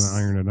they kind of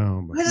ironed it out.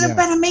 It would have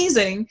been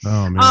amazing.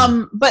 Oh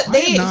man! But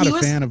I'm not a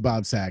fan of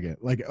Bob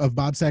Saget, like of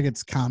Bob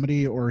Saget's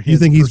comedy or his. You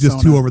think he's persona.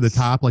 just too over the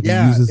top? Like he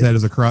uses that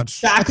as a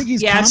crutch? I think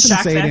he's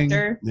compensating.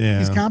 Yeah,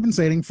 he's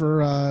compensating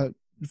for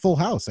Full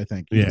House. I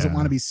think he doesn't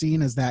want to be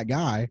seen as that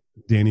guy.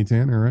 Danny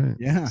Tanner, right?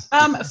 Yeah.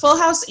 Full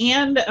House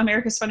and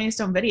America's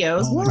Funniest Home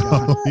Videos.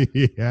 Oh,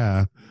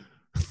 yeah.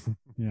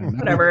 Yeah,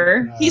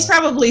 whatever. He's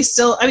probably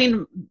still. I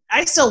mean,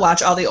 I still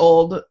watch all the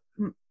old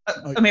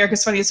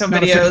America's Funniest Home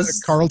Videos.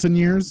 The Carlton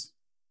years.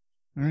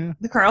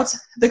 The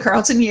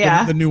Carlton,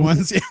 yeah. The new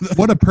ones. Yeah.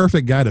 What a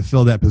perfect guy to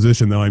fill that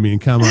position, though. I mean,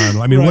 come on.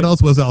 I mean, what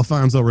else was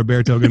Alfonso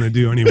Roberto going to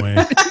do anyway?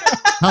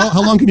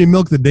 How long can you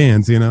milk the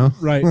dance? You know?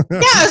 Right.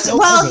 Yes.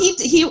 Well,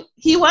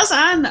 he was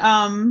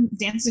on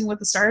Dancing with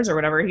the Stars or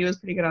whatever. He was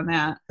pretty good on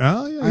that.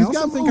 Oh yeah, he's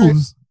got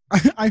moves.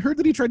 I heard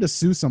that he tried to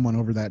sue someone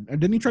over that.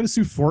 Didn't he try to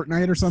sue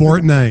Fortnite or something?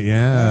 Fortnite,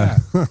 yeah.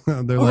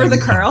 Over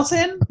the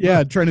Carlton?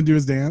 Yeah, trying to do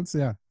his dance.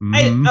 Yeah.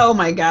 Oh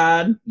my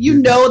God!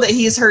 You know that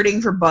he's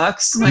hurting for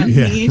bucks when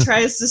he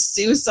tries to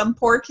sue some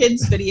poor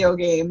kid's video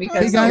game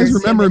because hey guys,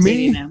 remember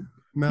me? Him.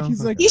 No.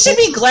 He should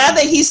be glad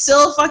that he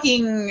still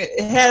fucking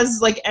has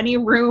like any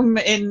room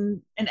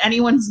in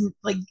anyone's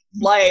like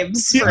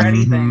lives for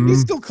anything.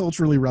 He's still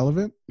culturally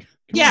relevant.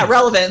 Yeah,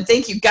 relevant.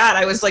 Thank you, God.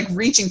 I was like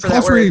reaching for that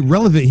word. Culturally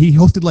relevant. He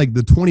hosted like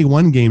the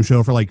 21 game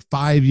show for like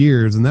 5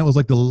 years, and that was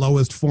like the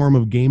lowest form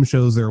of game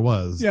shows there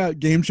was. Yeah,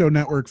 Game Show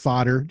Network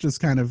fodder, just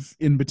kind of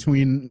in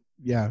between.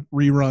 Yeah,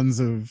 reruns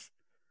of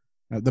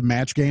the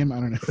Match Game. I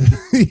don't know.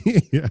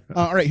 Yeah.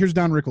 All right, here's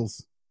Don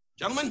Rickles.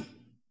 Gentlemen,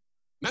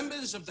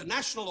 members of the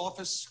national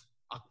office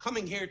are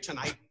coming here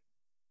tonight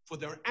for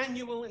their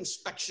annual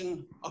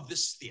inspection of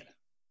this theater.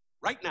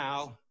 Right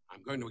now,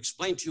 I'm going to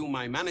explain to you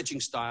my managing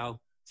style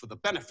for the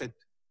benefit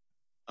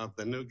of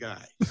the new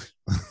guy.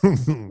 I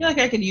feel like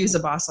I could use a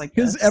boss like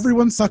this. His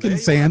everyone sucking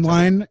sand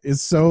line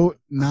is so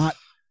not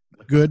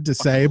good to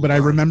say, but I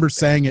remember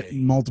saying it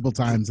multiple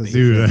times.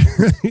 Dude.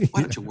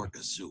 Why don't you work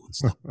a zoo and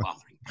stop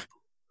bothering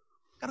people?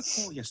 Got a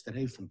call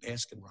yesterday from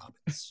Baskin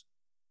Robbins.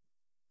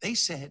 They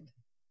said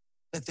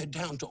that they're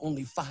down to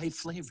only 5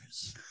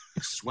 flavors.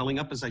 It's swelling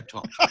up as I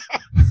talk.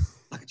 Look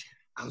at you.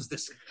 How's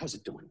this? How's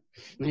it doing?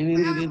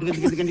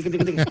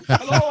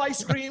 Hello,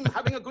 ice cream.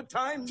 Having a good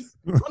time?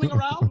 Running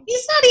around?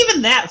 He's not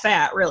even that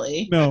fat,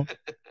 really. No. What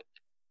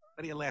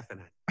are you laughing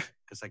at?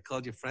 Because I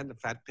called your friend a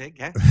fat pig,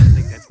 huh? I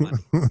think that's funny.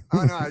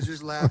 Oh, no, I was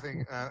just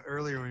laughing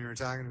earlier when you were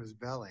talking to his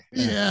belly.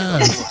 Yeah.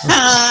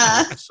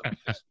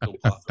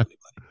 Don't bother anybody.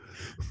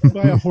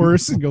 Buy a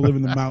horse and go live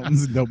in the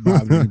mountains and don't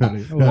bother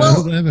anybody. I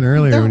was laughing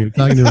earlier when you were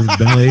talking to his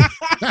belly.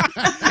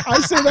 I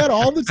say that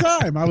all the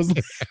time. I was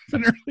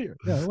laughing earlier.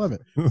 Yeah, I love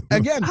it.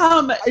 Again,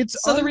 it's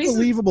so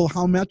unbelievable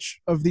how much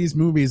of these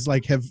movies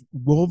like have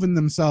woven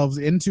themselves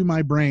into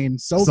my brain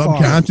so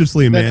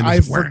subconsciously, far man. That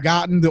I've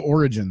forgotten the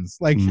origins.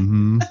 Like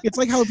it's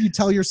like how if you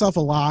tell yourself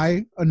a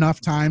lie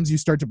enough times, you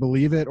start to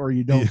believe it, or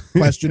you don't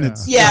question it.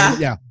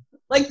 Yeah.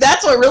 Like,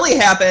 that's what really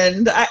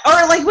happened.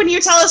 Or, like, when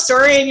you tell a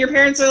story and your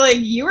parents are like,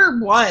 you were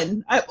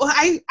one. I've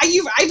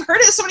heard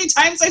it so many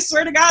times, I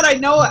swear to God, I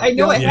know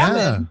it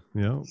happened.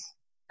 Yeah.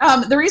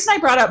 The reason I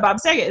brought up Bob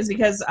Saget is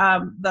because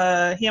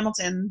the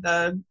Hamilton,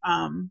 the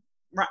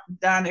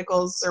Don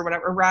Nichols or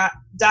whatever,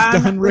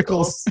 Don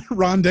Rickles.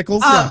 Ron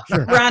Dickles? Yeah,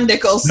 sure. Ron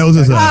Dickles. That was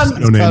his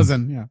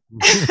cousin, yeah.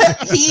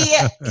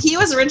 he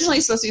was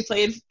originally supposed to be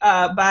played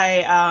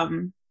by...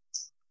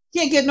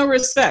 Can't get no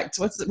respect.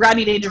 What's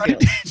Rodney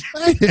Dangerfield?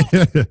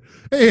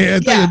 Hey, I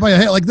thought you buy a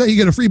hat like that, you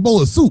get a free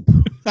bowl of soup.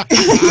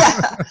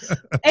 Yeah.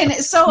 And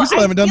so you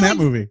still haven't done that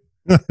movie.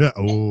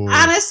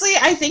 Honestly,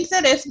 I think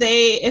that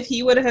if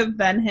he would have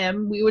been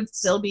him, we would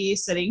still be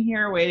sitting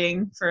here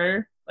waiting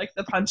for like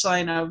the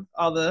punchline of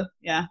all the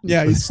Yeah,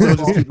 you still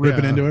just keep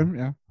ripping into him.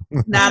 Yeah.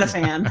 Not a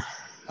fan.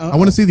 I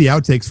want to see the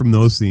outtakes from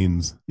those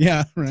scenes.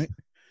 Yeah, right.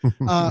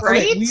 Right?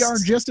 Okay, we are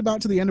just about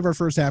to the end of our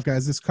first half,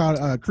 guys. This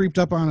creeped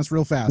up on us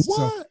real fast.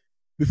 What? So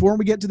before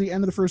we get to the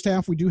end of the first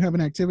half, we do have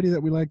an activity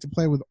that we like to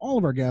play with all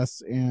of our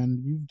guests,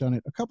 and you've done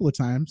it a couple of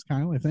times,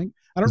 Kyle, I think.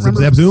 I don't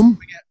remember Zap Zoom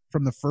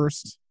from the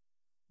first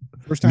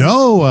time.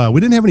 No,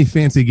 we didn't have any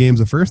fancy games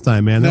the first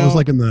time, man. That was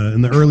like in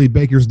the early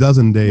Baker's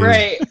Dozen days.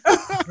 Right.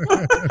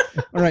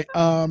 All right.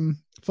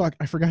 Fuck,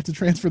 I forgot to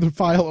transfer the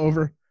file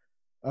over.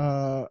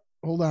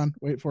 Hold on,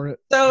 wait for it.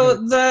 So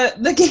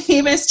the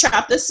game is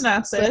Chop the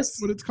Synopsis.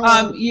 That's what it's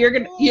called. You're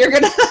gonna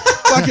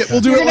fuck it,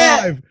 we'll do it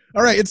live.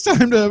 All right, it's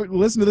time to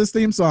listen to this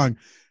theme song.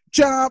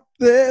 Chop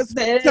this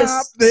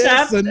synopsis.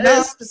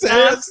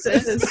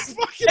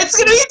 It's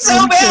gonna be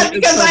so bad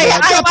because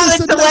I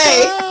want a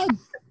delay.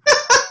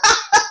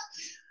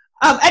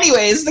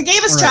 Anyways, the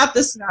game is Chop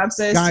the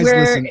Synopsis. Guys,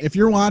 listen, if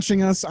you're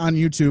watching us on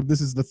YouTube,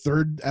 this is the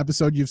 3rd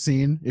episode you've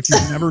seen. If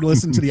you've never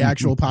listened to the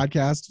actual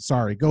podcast,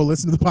 sorry, go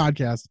listen to the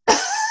podcast.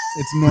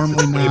 It's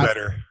normally not. Way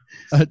better.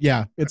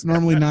 Yeah, it's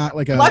normally not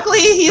like a. Luckily,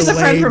 he's a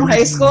friend from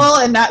high school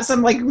and not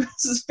some like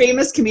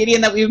famous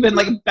comedian that we've been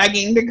like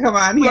begging to come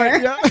on here.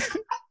 Right, yeah.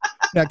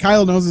 Yeah,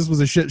 Kyle knows this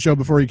was a shit show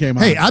before he came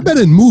on. Hey, I've been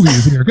in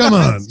movies here. Come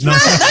on.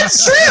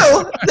 That's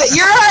true.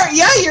 You're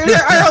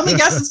our only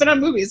guest that's been on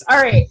movies.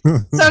 All right.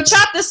 So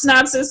Chop the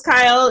Synopsis,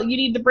 Kyle. You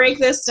need to break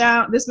this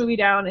movie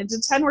down into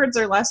 10 words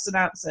or less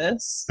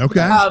synopsis.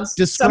 Okay.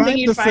 Describe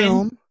the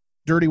film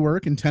Dirty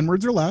Work in 10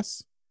 words or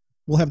less.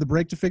 We'll have the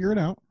break to figure it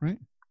out, right?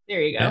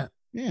 There you go.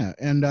 Yeah.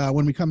 And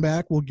when we come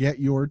back, we'll get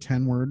your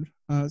 10-word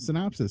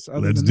synopsis.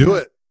 Let's do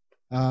it.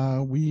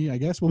 I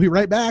guess we'll be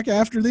right back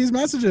after these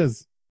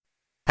messages.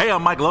 Hey,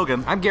 I'm Mike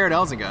Logan. I'm Garrett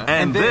Elzinga.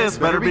 And this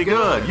better be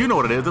good. You know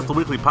what it is. It's the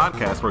weekly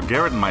podcast where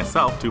Garrett and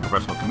myself, 2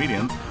 professional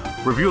comedians,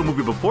 review a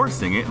movie before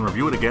seeing it and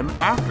review it again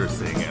after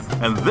seeing it.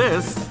 And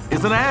this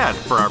is an ad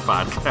for our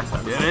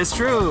podcast. It is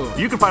true.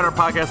 You can find our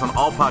podcast on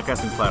all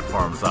podcasting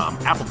platforms,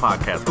 Apple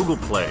Podcasts, Google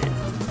Play,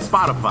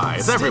 Spotify.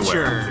 It's Stitcher.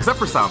 everywhere. Except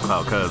for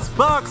SoundCloud, because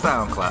fuck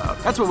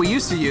SoundCloud. That's what we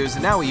used to use,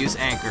 and now we use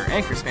Anchor.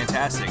 Anchor's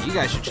fantastic. You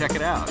guys should check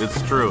it out.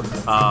 It's true.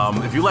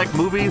 If you like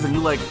movies and you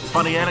like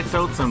funny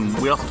anecdotes, and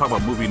we also talk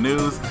about movie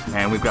news,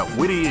 and we've got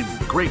witty,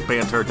 great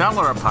banter,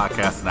 download our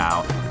podcast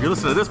now. If you're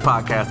listening to this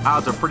podcast,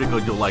 odds are pretty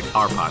good you'll like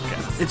our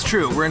podcast. It's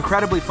true. We're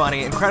incredibly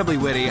funny, incredibly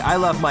witty. I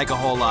love Mike a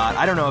whole lot.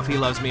 I don't know if he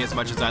loves me as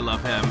much as I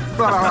love him.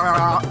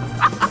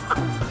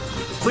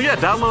 So yeah,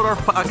 download our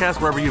podcast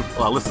wherever you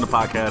listen to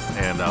podcasts,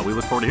 and we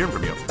look forward to hearing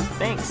from you.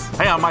 Thanks.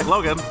 Hey, I'm Mike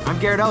Logan. I'm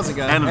Garrett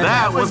Elzinga. And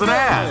that was an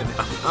ad.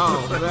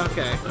 Oh,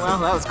 okay. Well,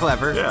 that was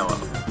clever. Yeah, well.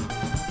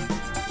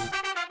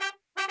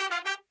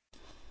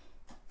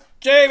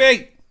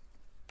 Jamie,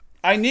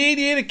 I need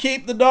you to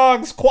keep the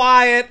dogs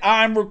quiet.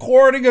 I'm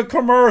recording a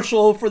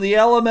commercial for the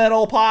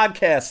Elemental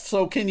podcast,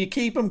 so can you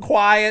keep them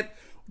quiet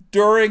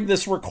during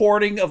this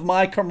recording of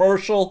my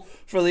commercial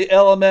for the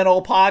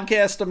Elemental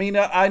podcast? I mean,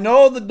 I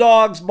know the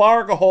dogs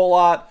bark a whole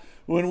lot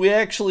when we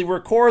actually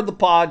record the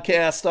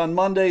podcast on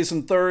Mondays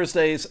and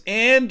Thursdays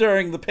and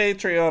during the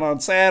Patreon on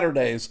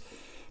Saturdays.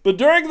 But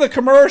during the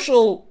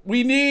commercial,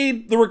 we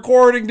need the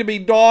recording to be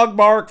dog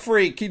bark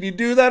free. Can you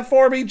do that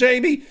for me,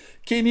 Jamie?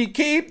 Can you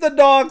keep the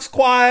dogs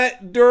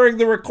quiet during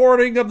the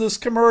recording of this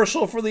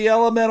commercial for the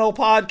Elemental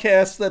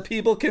podcast that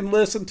people can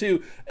listen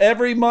to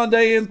every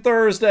Monday and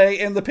Thursday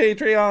and the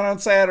Patreon on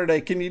Saturday?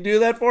 Can you do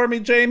that for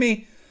me,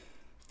 Jamie?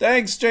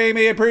 Thanks,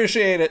 Jamie.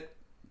 Appreciate it.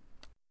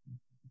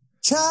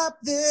 Chop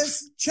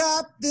this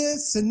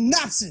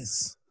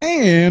synopsis.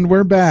 And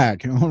we're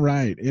back. All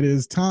right. It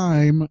is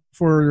time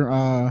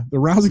for the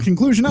rousing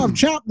conclusion of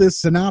Chop This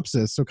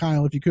Synopsis. So,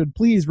 Kyle, if you could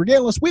please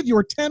regale us with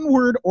your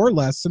 10-word or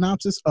less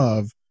synopsis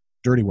of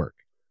Dirty Work.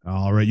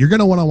 All right. You're going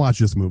to want to watch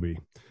this movie.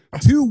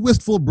 Two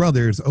wistful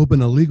brothers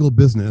open a legal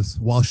business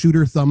while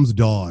Shooter thumbs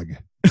dog.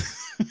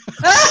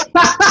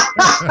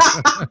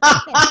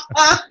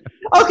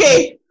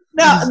 Okay.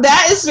 Now,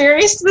 that is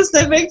very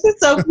specific to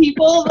some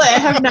people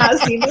that have not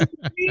seen this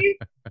movie.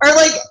 Or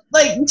like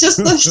just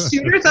the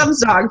Shooter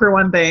thumbs dog for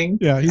one thing.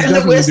 Yeah, he's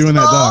definitely doing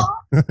that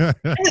dog.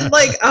 And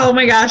like, oh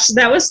my gosh,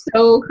 that was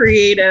so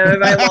creative.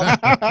 I love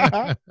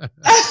it.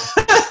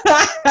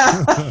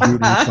 Shooter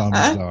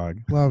thumbs dog.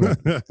 Love it.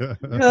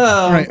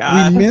 Oh, all right,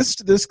 God. we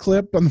missed this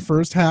clip on the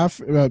first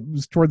half. It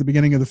was toward the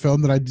beginning of the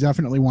film that I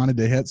definitely wanted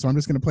to hit, so I'm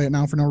just going to play it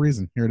now for no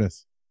reason. Here it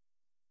is.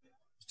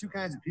 There's two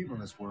kinds of people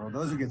in this world: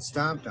 those who get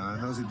stomped on,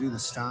 and those who do the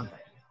stomping.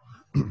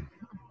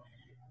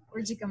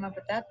 Where'd you come up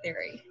with that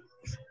theory?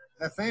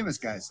 That famous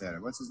guy said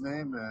it. What's his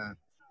name?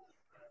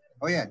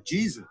 Oh yeah,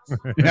 Jesus.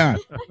 Yeah.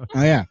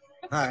 Oh yeah.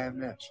 Hi, I'm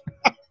Mitch.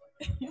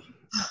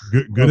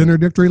 Good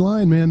introductory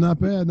line, man.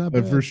 Not bad. Not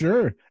bad. For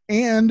sure.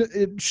 And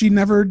she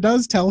never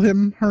does tell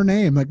him her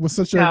name. Like, was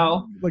such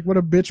a what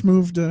a bitch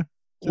move to.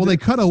 Well, they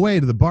cut away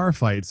to the bar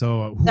fight,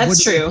 so That's what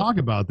did true. they talk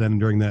about then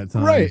during that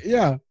time? Right.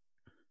 Yeah.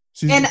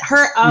 And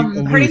her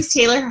name's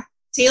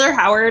Taylor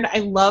Howard. I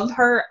love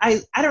her.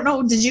 I don't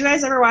know. Did you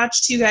guys ever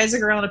watch Two Guys, a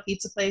Girl, and a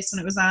Pizza Place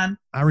when it was on?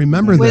 I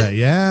remember that.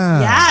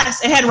 Yeah.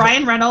 Yes. It had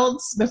Ryan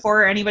Reynolds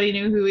before anybody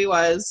knew who he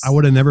was. I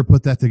would have never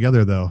put that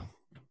together, though.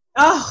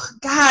 Oh,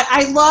 God.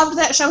 I loved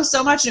that show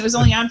so much. And it was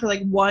only on for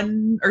like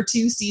 1 or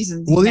 2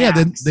 seasons. Well,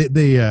 max. yeah,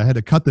 they had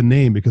to cut the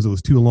name because it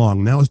was too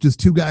long. Now it's just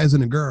Two Guys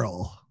and a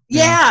Girl.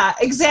 Yeah,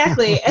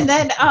 exactly. And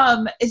then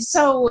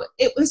so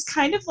it was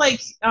kind of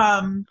like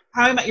How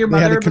I Met Your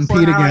Mother. They had to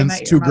compete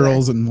against two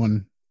girls and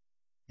one.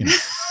 You know.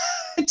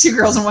 2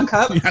 girls in 1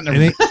 cup. Yeah,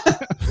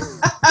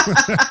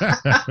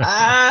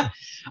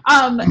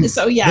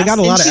 so yeah, they got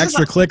a lot of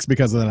extra clicks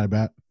because of that. I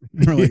bet.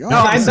 They're like, oh,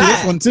 I bet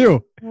this one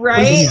too.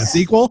 Right? A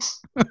sequel.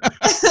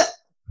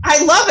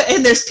 I love it,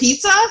 and there's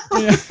pizza.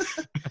 Yeah.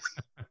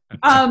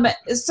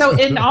 So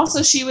and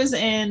also she was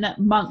in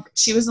Monk.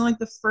 She was in like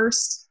the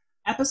first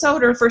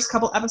episode or first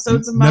couple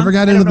episodes of Monk. Never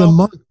got into the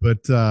Monk, but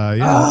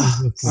yeah.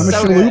 I'm a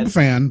Shalhoub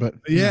fan, but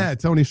yeah,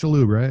 Tony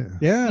Shalhoub, right?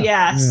 Yeah.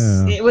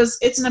 Yes, yeah.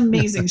 It's an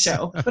amazing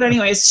show. But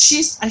anyways,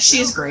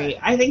 she's great.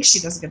 I think she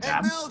does a good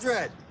job.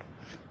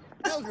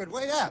 Mildred,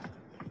 wait up.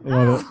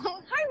 Love it.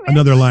 Hi, Mitch.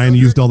 Another line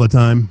used all the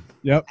time.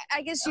 Yep.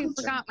 I guess you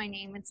forgot my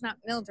name. It's not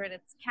Mildred,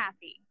 it's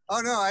Kathy.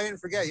 Oh no, I didn't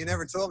forget. You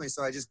never told me,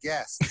 so I just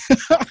guessed.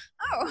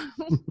 Oh,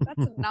 that's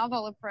a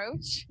novel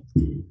approach.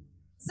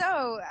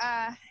 So,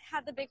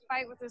 how'd the big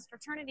fight with those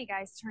fraternity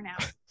guys turn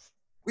out?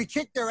 We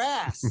kicked their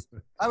ass.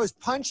 I was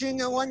punching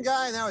one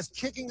guy, and I was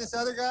kicking this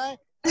other guy.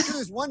 I threw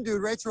this one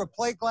dude right through a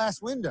plate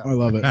glass window. I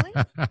love it.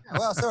 Yeah,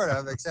 well, sort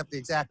of, except the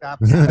exact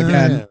opposite.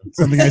 Again,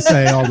 something I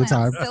say all the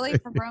time. Silly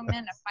for grown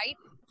men to fight.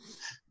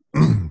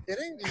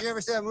 Kidding? Did you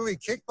ever see that movie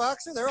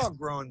Kickboxer? They're all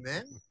grown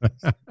men.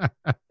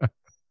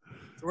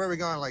 So where are we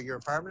going? Like your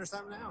apartment or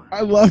something now?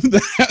 I love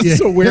that. Yeah.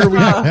 So where are we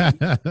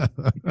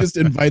just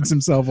invites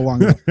himself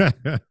along. Love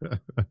it.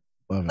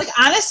 Like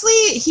honestly,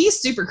 he's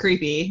super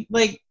creepy.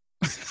 Like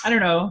I don't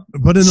know,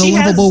 but in a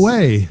lovable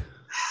way.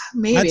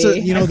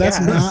 Maybe. That's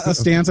not a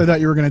stance I thought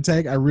you were going to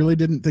take. I really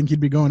didn't think you'd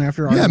be going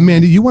after Artie. Yeah,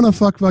 man, do you want to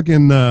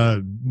fucking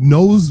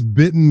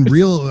nose-bitten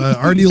real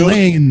Artie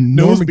Lang and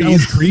Norm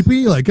MacDonald's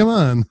creepy? Like, come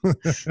on. No,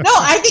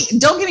 I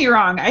think, don't get me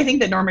wrong, I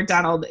think that Norm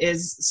MacDonald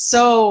is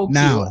so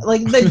cute.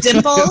 Like, the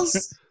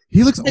dimples...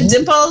 The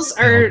dimples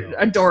are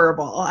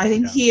adorable. I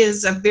think he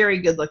is a very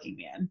good looking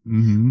man.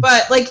 Mm-hmm.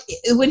 But like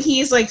when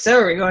he's like, so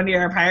are we going to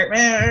your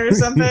apartment or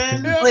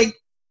something? Like,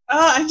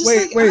 I'm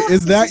just wait,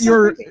 is that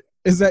your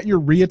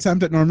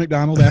reattempt at Norm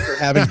Macdonald after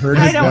having heard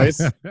his voice?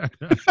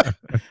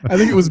 I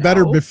think it was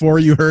better before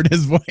you heard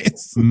his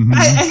voice. Mm-hmm.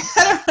 I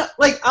don't know.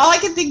 Like, all I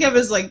can think of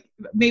is like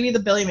maybe the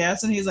Billy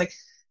Madison. He's like,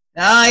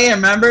 oh, yeah,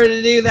 remember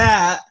to do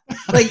that.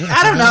 Like,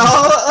 I don't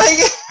know. Like,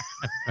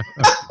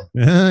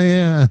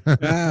 yeah.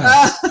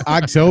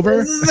 October.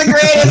 This is the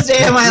greatest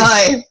day of my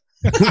life.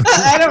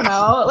 I don't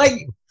know.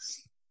 Like,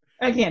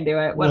 I can't do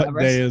it. Whatever.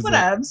 What day is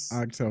Whatevs.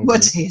 October.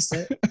 What day is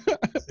it?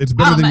 It's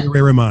better than your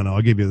Ray Romano.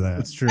 I'll give you that.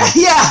 That's true.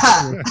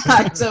 Yeah.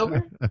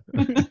 October.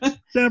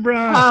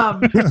 Deborah.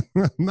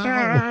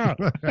 No.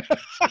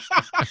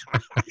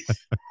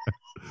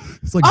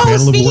 It's like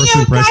Battle of Worst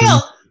Impression.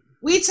 Kyle,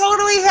 we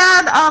totally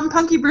had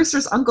Punky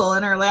Brewster's uncle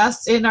in our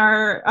last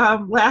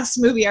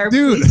movie, our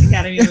Police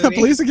Academy movie.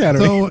 Police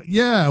Academy. So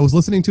yeah, I was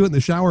listening to it in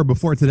the shower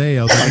before today.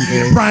 I was like,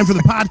 "Get prime for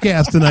the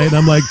podcast tonight." And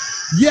I'm like,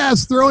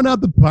 "Yes, throwing out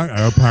the Punky.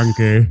 Oh,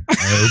 Punky.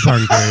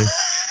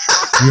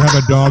 You have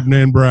a dog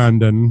named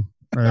Brandon.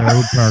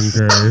 Oh,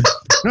 Punky."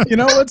 You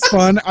know what's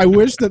fun? I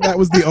wish that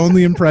was the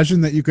only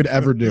impression that you could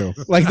ever do.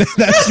 Like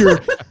that's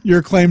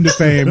your claim to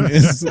fame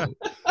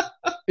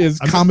is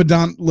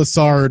Commandant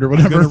Lassard or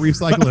whatever. I'm going to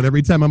recycle it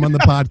every time I'm on the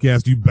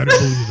podcast. You better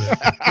believe it.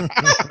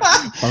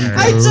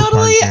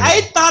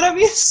 I thought of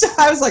you. So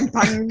I was like,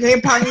 Punky.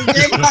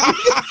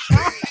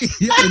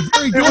 Yeah, it's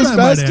very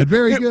good.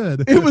 Very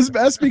good. It was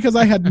best because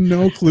I had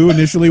no clue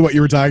initially what you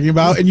were talking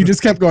about, and you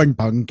just kept going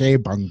Punky,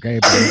 and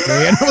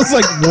I was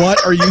like,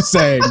 "What are you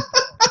saying?"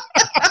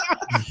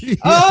 Yeah,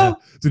 oh,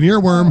 it's an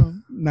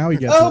earworm. Now he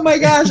gets. Oh my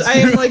gosh, I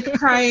am like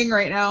crying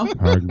right now.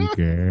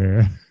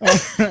 Okay. All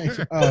right.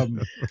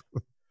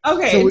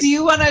 Okay, so do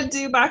you want to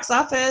do box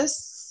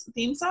office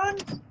theme song?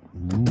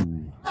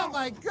 Ooh. Oh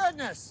my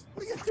goodness!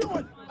 What are you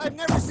doing? I've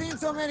never seen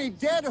so many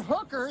dead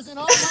hookers in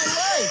all my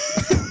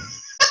life.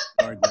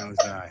 Lord knows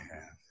I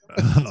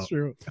have. That's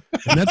true.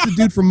 And that's the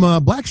dude from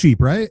Black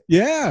Sheep, right?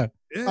 Yeah.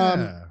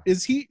 Yeah.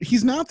 Is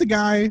he's not the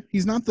guy?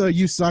 He's not the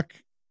you suck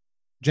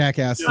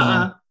jackass.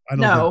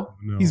 No.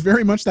 He's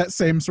very much that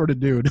same sort of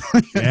dude.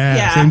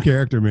 Yeah, same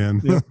character, man.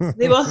 Yeah.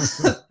 They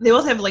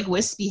both have like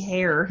wispy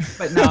hair,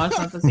 but no, it's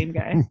not the same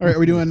guy. All right, are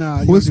we doing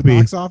wispy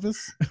box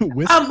office?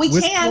 We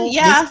can,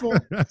 yeah.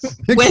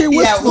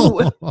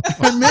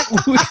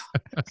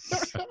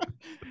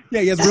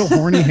 Yeah, he has real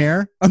horny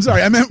hair. I'm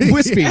sorry, I meant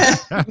wispy.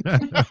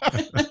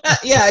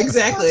 Yeah,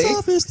 exactly. Box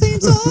office theme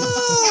song.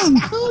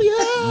 Oh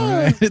yeah!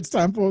 All right, it's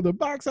time for the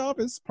box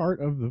office part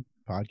of the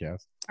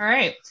podcast. All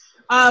right.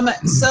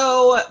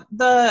 So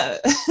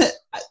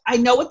I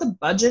know what the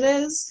budget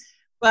is,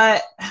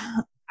 but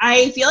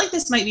I feel like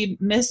this might be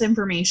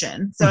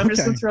misinformation. So I'm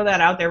just going to throw that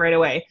out there right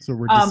away. So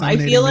we're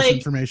disseminating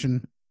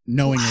misinformation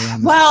knowingly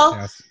on this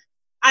podcast.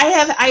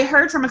 I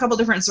heard from a couple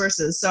different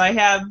sources. So I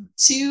have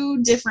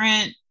two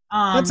different.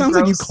 That sounds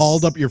like you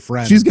called up your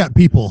friend. She's got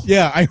people.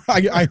 Yeah,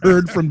 I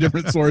heard from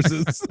different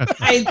sources.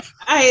 I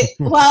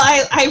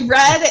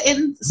read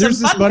in some There's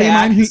this buddy of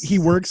mine. He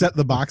works at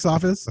the box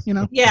office. You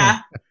know. Yeah.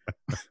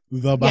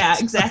 The box. Yeah,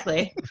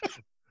 exactly.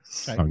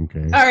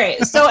 Okay. All right.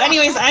 So,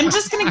 anyways, I'm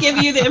just going to give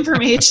you the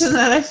information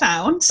that I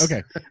found.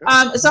 Okay.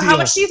 So, how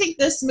much do you think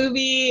this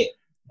movie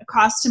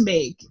cost to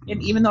make?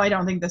 And even though I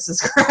don't think this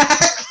is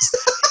correct.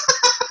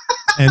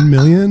 10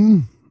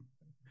 million.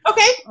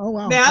 Okay. Oh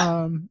wow. Matt?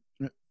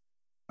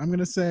 I'm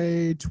gonna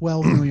say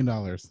 $12 million.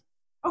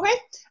 Okay.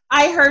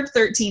 I heard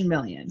 13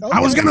 million. Okay. I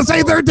was gonna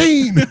say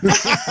 13.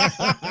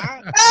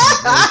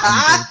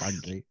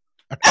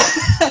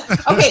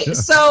 Okay,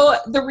 so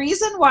the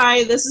reason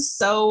why this is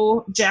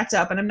so jacked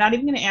up, and I'm not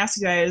even going to ask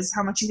you guys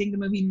how much you think the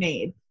movie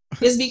made,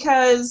 is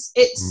because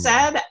it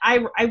said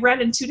I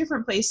read in two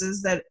different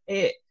places that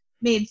it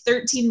made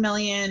 13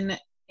 million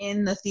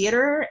in the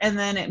theater, and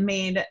then it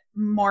made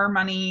more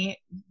money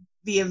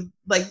via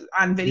like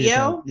on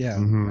video. Yeah,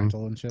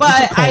 rental and shit.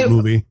 But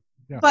movie.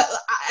 Yeah. But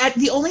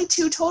the only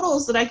two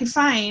totals that I could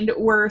find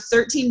were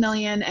 13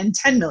 million and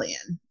 10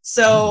 million.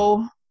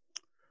 So.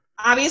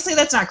 Obviously,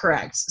 that's not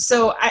correct.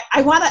 So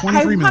I want to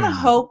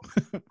hope.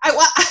 I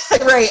want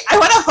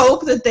to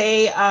hope that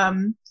they. I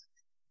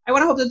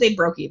want to hope that they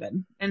broke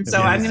even. And so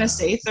I'm going to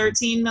say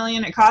 13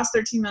 million. It cost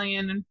 13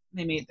 million, and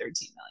they made 13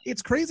 million.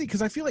 It's crazy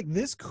because I feel like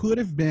this could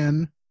have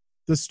been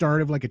the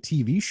start of like a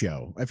TV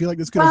show. I feel like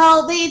this could.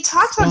 Well, they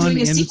talked about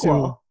doing a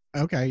sequel.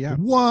 Okay, yeah.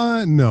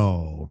 What?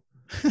 No.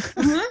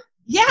 Mm-hmm.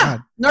 Yeah,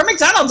 Norm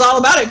Macdonald's all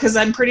about it because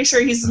I'm pretty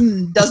sure he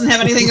doesn't have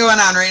anything going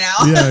on right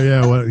now.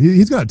 Yeah. Well,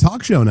 he's got a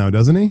talk show now,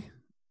 doesn't he?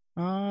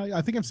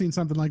 I think I've seen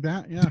something like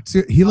that. Yeah.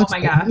 He looks, my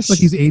he looks gosh. like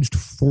he's aged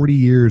 40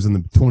 years in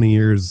the 20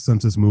 years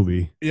since this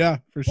movie. Yeah,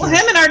 for sure. Well,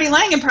 him and Artie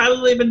Lang have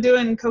probably been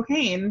doing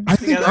cocaine. I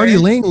think together. Artie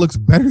Lang looks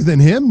better than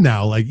him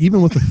now, like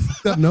even with the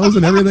fucked up nose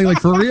and everything, like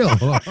for real.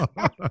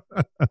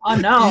 Oh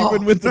no!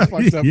 Even with the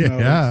fucked up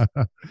Yeah.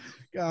 nose.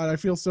 God, I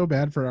feel so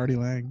bad for Artie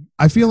Lang.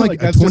 I feel like a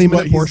that's just 20-minute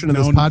what he's portion of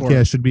this known for.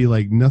 podcast should be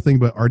like nothing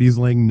but Artie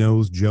Lang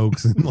nose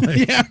jokes and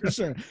like Yeah, for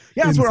sure.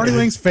 Yeah, that's what Artie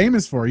Lang's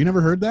famous for. You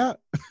never heard that?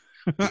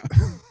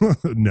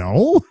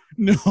 No.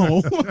 No,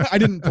 I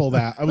didn't pull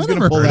that. I was going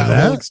to never pull heard that, of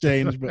whole that.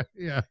 exchange, but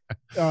Yeah.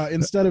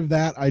 Instead of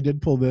that, I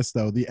did pull this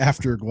though, the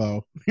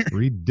afterglow. Fellas have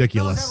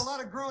Ridiculous. a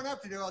lot of growing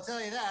up to do, I'll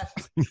tell you that.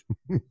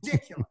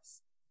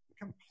 Ridiculous.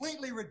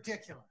 Completely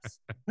ridiculous.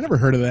 I never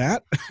heard of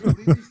that.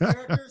 These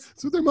characters,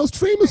 That's what they're most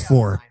famous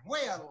for.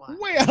 way out of line.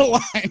 Way out of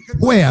line.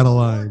 Way out of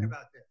line.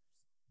 About this.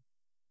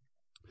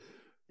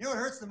 You know what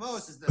hurts the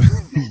most is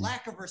the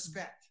lack of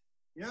respect.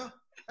 You know?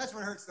 That's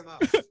what hurts the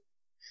most.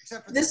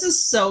 Except for This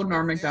is so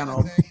Norm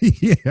Macdonald.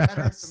 Yeah. that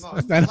hurts the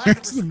most. That Lack of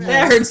hurts the respect.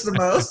 That hurts the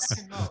most.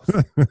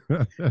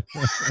 Second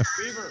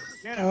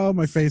most. Oh,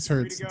 my face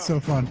hurts. It's so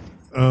fun.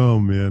 Oh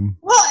man.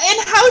 Well,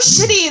 and how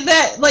shitty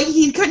that like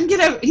he couldn't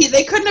get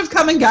they couldn't have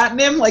come and gotten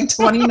him like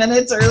 20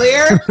 minutes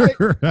earlier.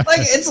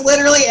 Like it's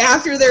literally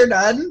after they're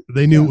done.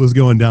 They knew it was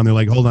going down. They're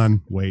like, hold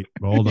on, wait,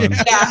 hold on.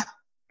 Yeah.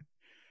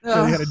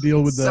 Yeah, they had to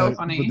deal with so the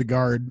funny. with the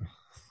guard.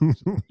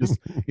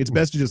 It's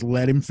best to just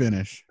let him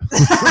finish.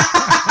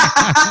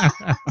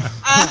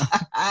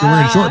 You're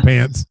wearing short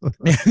pants.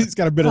 Yeah, he's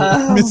got a bit of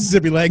Oh.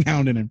 Mississippi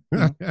Leghound in him.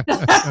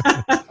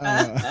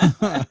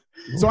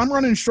 So I'm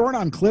running short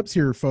on clips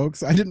here,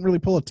 folks. I didn't really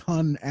pull a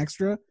ton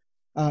extra.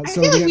 I So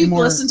feel you got like any we've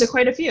more? listened to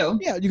quite a few.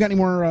 Yeah, you got any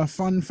more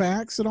fun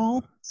facts at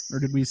all, or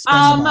did we spend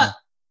them all?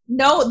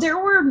 No, there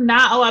were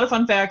not a lot of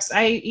fun facts.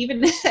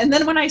 And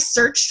then when I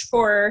searched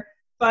for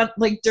fun,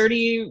 like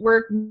dirty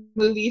work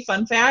movie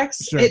fun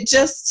facts, Sure.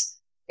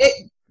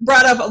 it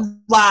brought up a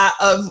lot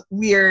of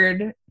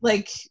weird,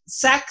 like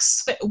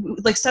sex,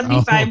 like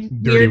 75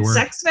 dirty weird work.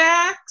 sex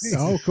facts.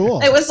 Oh,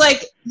 cool. It was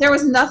like there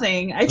was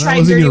nothing. I That tried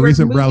was in dirty your work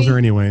recent movie. browser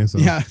anyway. So.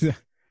 Yeah,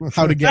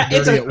 how to get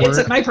It's dirty at it's work.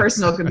 at my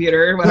personal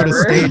computer, How to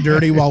whatever. stay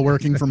dirty while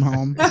working from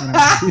home. You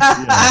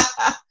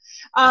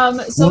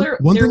know? So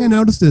One thing I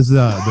noticed is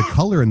the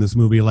color in this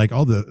movie, like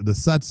all the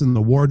sets and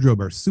the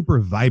wardrobe are super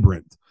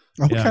vibrant.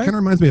 Okay. Yeah, it kind of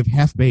reminds me of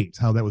Half Baked,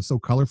 how that was so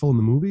colorful in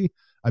the movie.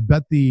 I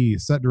bet the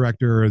set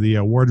director or the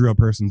wardrobe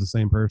person's the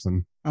same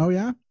person. Oh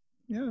yeah,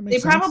 yeah. That They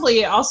makes sense.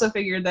 probably also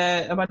figured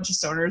that a bunch of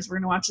stoners were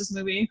going to watch this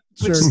movie,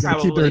 which Sure, is gotta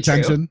probably keep their true.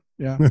 attention.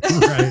 Yeah.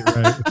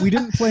 right. We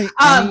didn't play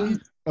any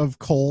of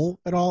Cole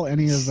at all.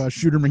 Any of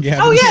Shooter McGavin.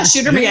 Oh yeah,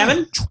 Shooter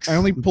McGavin. I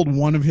only pulled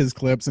one of his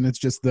clips, and it's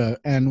just the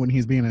end when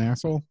he's being an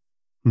asshole.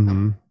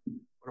 Mm-hmm.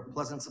 What a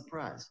pleasant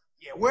surprise.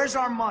 Yeah, where's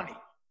our money?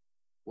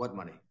 What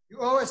money? You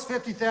owe us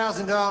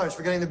 $50,000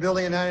 for getting the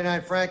building at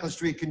 99 Franklin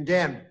Street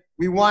condemned.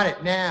 We want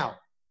it now.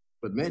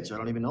 But Mitch, I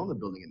don't even own the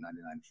building at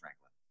 99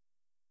 Franklin.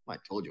 Well, I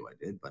told you I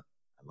did, but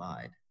I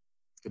lied.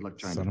 Good luck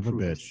trying Son to of a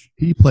prove it. bitch.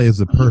 He plays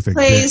the perfect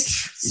Plays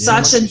bitch.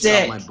 such a You stopped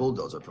dick. my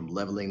bulldozer from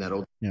leveling that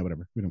old. Yeah,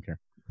 whatever. We don't care.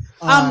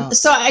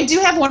 So I do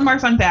have one more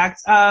fun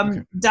fact.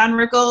 Don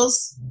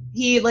Rickles,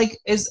 he like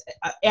is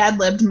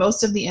ad-libbed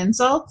most of the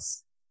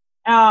insults.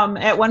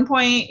 At one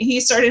point he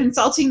started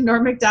insulting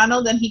Norm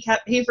Macdonald and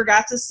he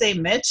forgot to say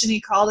Mitch and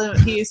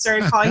he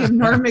started calling him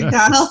Norm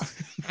Macdonald.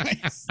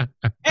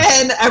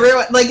 And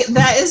everyone like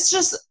that is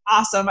just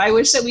awesome. I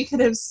wish that we could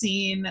have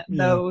seen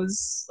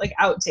those like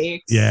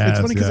outtakes. Yeah, It's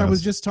funny because I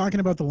was just talking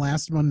about the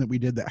last one that we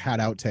did that had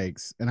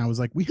outtakes, and I was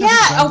like, we Yeah,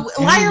 haven't done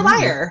any Liar movie.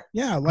 Liar.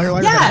 Yeah, Liar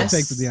Liar had Yes.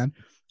 outtakes at the end.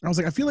 And I was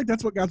like, I feel like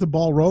that's what got the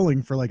ball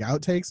rolling for like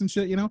outtakes and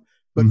shit, you know.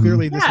 But Mhm.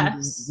 clearly,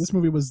 Yes. this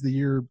movie was the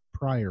year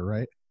prior,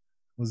 right?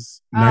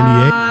 Was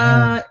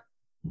 98?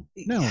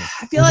 no?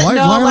 I feel like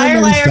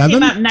Liar Liar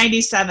came out in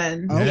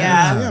 97. Oh,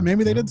 yeah. yeah.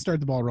 Maybe they did start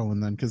the ball rolling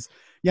then, because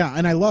yeah,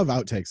 and I love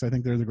outtakes. I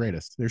think they're the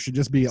greatest. There should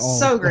just be all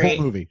So the great.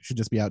 whole movie should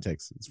just be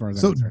outtakes, as far as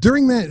I'm So concerned.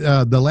 during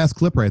that, the last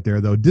clip right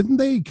there, though, didn't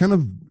they kind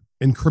of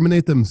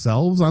incriminate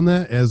themselves on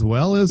that as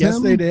well as Yes,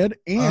 him? they did.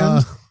 And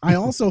Uh, I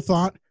also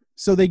thought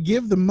so. They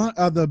give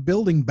the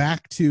building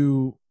back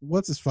to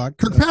what's his fuck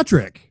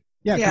Kirkpatrick.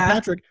 Yeah, Yeah.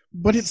 Kirkpatrick,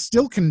 but it's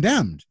still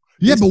condemned.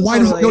 Yeah, It's but why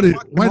does it go to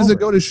fuck him why does it over.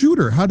 go to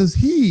Shooter? How does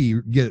he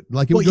get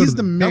like? It Well, would go he's to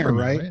the mayor,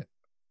 government, right?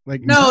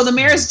 Like No, the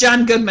mayor's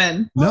John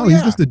Goodman. No, Oh, he's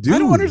yeah. just a dude. I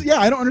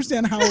don't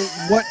understand how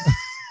what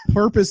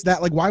purpose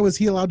that like. Why was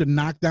he allowed to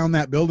knock down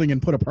that building and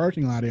put a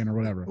parking lot in or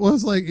whatever? Well,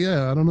 it's like,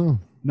 yeah, I don't know.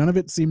 None of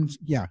it seemed.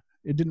 Yeah,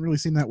 it didn't really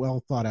seem that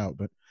well thought out.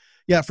 But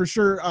yeah, for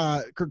sure,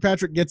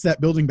 Kirkpatrick gets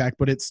that building back,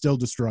 but it's still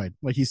destroyed.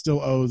 Like he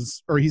still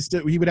owes, or he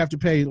would have to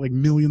pay like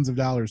millions of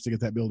dollars to get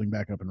that building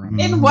back up and running.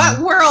 In what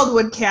world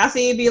would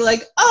Kathy be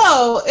like,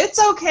 oh, it's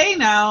okay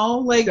now?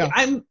 Like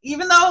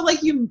even though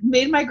like you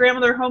made my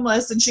grandmother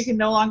homeless and she can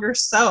no longer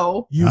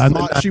sew. You The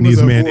thought she was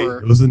a 90s, man.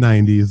 whore. It was the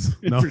 90s.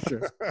 No. For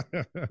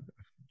sure.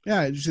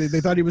 Yeah,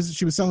 they thought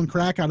she was selling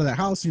crack out of that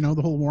house. You know,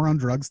 the whole war on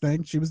drugs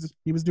thing. He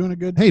was doing a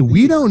good. Hey,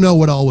 we don't know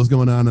what all was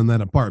going on in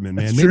that apartment,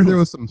 man. That's Maybe true. there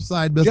was some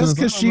side business. Just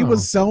because I she don't was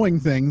know. sewing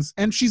things,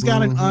 and she's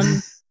got an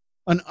Mhm.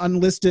 an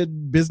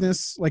unlisted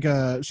business, like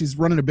she's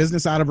running a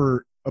business out of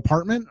her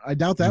apartment. I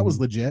doubt that was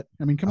legit.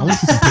 I mean, come on.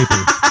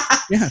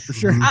 Yeah, for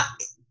sure.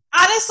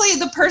 Honestly,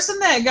 the person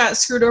that got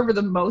screwed over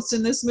the most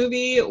in this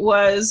movie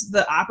was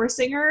the opera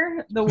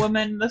singer, the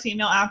woman, the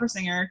female opera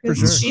singer,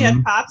 because she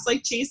had cops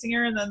like chasing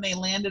her, and then they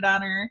landed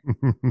on her,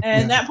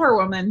 and that poor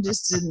woman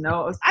just didn't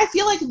know. I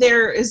feel like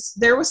there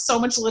was so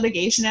much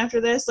litigation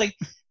after this. Like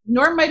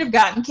Norm might have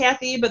gotten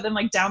Kathy, but then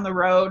like down the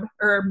road,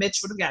 or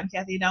Mitch would have gotten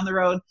Kathy down the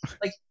road,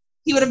 like.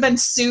 He would have been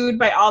sued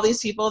by all these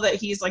people that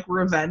he's like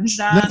revenged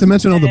on. Not to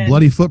mention all the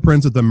bloody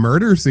footprints at the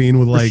murder scene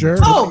with like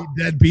 20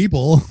 dead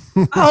people.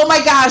 Oh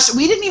my gosh,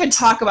 we didn't even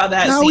talk about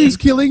that now scene. He's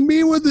killing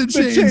me with the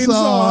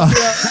chainsaw.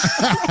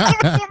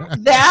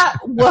 That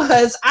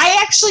was, I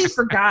actually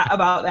forgot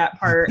about that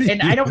part.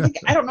 And I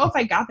don't know if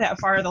I got that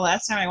far the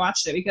last time I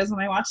watched it, because when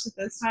I watched it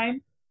this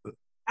time,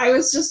 I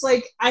was just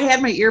like, I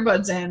had my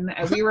earbuds in,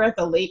 and we were at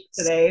the lake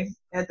today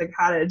at the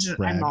cottage, and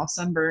I'm all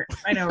sunburnt.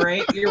 I know,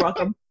 right? You're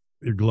welcome.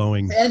 You're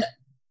glowing. And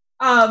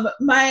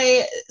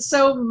my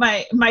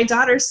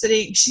daughter's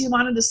sitting, she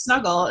wanted to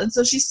snuggle, and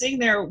so she's sitting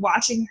there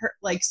watching her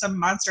like some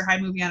Monster High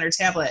movie on her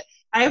tablet.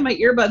 I have my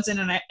earbuds in,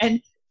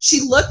 and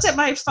she looked at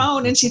my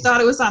phone and she thought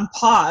it was on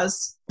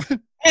pause.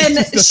 And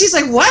she's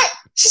like, "What?"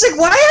 She's like,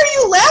 "Why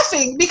are you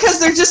laughing?" Because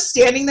they're just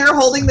standing there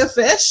holding the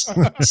fish.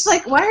 She's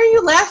like, "Why are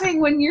you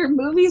laughing when your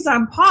movie's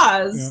on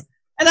pause?" Yeah.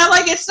 And I'm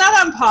like, "It's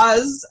not on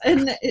pause."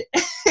 And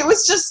it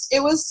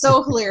was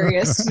so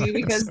hilarious to me,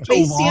 because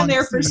they stand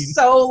there for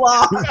so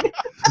long.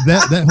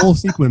 that whole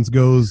sequence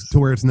goes to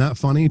where it's not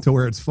funny to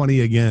where it's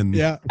funny again.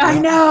 Yeah. I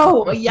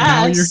know. Yes.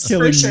 Now you're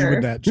killing for me sure.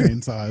 with that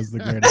chainsaw is the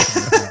greatest.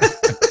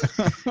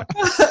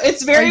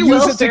 It's very I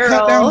Will use it to Ferrell.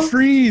 cut down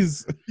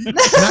trees.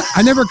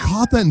 I never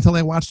caught that until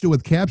I watched it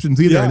with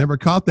captions either. Yeah. I never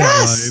caught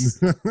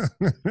that line.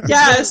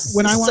 Yes.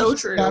 When I watched so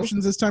true.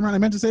 captions this time around, I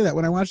meant to say that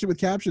when I watched it with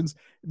captions,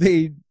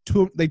 they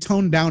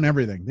toned down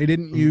everything. They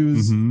didn't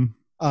use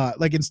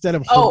like instead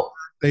of horror,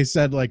 they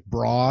said like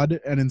broad,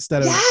 and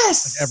instead of like,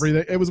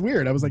 everything. It was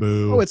weird. I was like,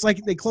 Boo. oh, it's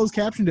like they closed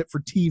captioned it for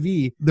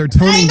TV. They're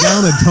toning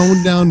down a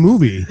toned down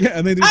movie. Yeah,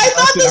 and they just I thought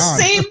left it the on.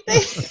 same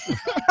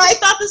thing. I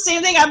thought the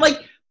same thing. I'm like,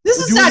 this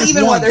We're is doing not this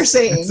even what once. they're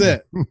saying.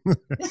 That's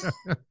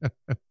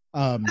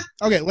it.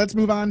 Okay, let's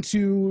move on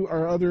to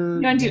our other.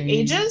 You want to do game.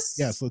 ages?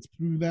 Yes, let's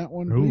do that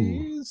one, Ooh.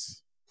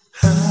 please.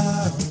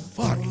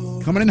 Fuck,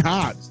 coming in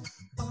hot.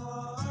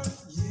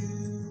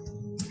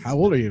 How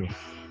old are you?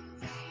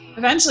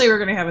 Eventually, we're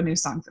going to have a new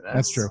song for this.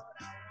 That's true.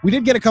 We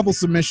did get a couple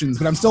submissions,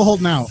 but I'm still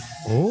holding out.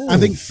 Oh. I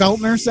think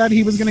Feltner said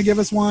he was going to give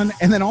us one,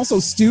 and then also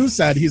Stu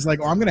said he's like,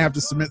 "Oh, I'm going to have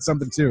to submit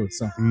something too."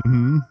 So we're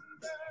going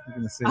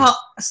to see.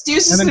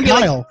 Stu's just And going then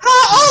to be Kyle. like,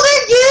 "How old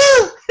are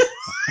you?"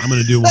 I'm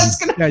going to do one.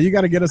 Yeah, you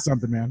got to get us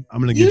something, man.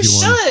 I'm going to You give you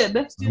one. should.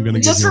 I'm going to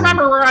Just give you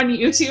remember, we're on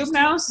YouTube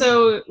now,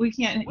 so we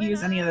can't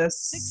use any of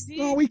this.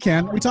 Oh, we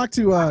can. We talked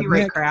to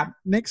Copyright Nick. crap.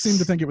 Nick seemed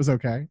to think it was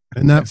okay.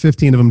 And not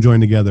 15 of them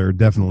joined together.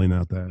 Definitely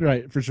not that.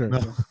 Right, for sure.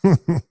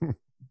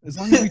 As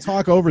long as we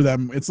talk over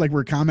them, it's like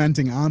we're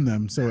commenting on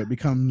them, so it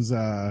becomes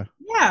Yeah.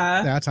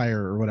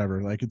 satire or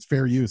whatever. Like it's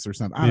fair use or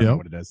something. I don't know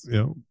what it is.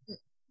 Yep.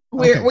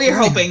 We're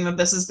hoping that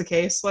this is the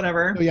case.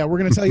 Whatever. So yeah, we're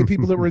going to tell you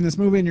people that were in this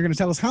movie, and you're going to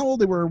tell us how old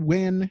they were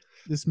when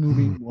this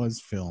movie was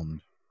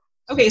filmed.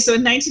 Okay, so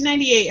in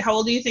 1998, how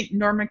old do you think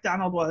Norm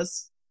Macdonald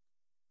was?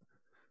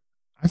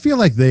 I feel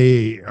like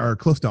they are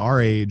close to our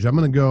age. I'm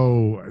going to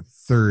go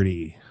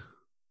 30.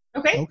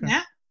 Okay.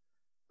 Nat?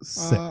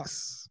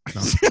 6.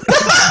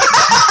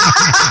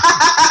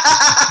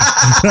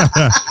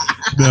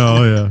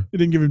 No, yeah. You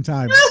didn't give him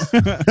time.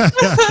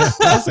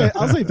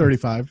 I'll say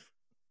 35.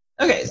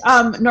 Okay.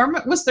 Norm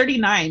was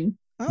 39.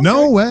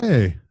 No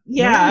way.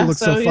 Yeah. He looks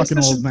so he was fucking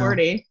pushing old now.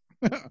 40.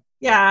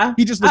 Yeah.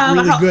 He just looked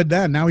really good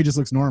then. Now he just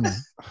looks normal.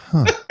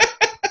 Huh.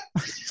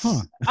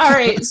 All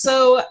right.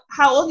 So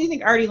how old do you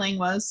think Artie Lang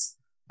was?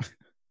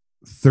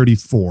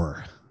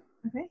 34.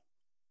 Okay.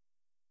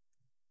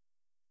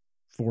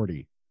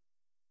 40.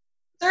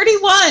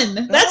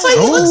 31. That's why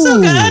he looked so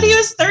good. He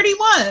was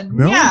 31.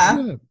 No yeah.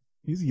 shit.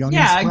 He's young.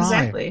 Yeah, and spry.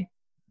 exactly.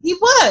 He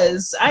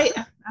was.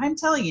 I'm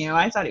telling you,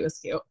 I thought he was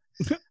cute.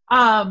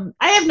 I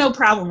have no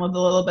problem with a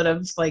little bit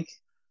of like,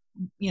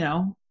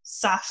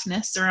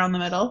 softness around the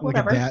middle. Like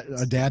Whatever.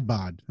 a dad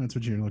bod. That's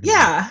what you're looking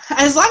Yeah.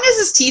 As long as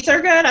his teeth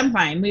are good, I'm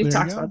fine. We've There you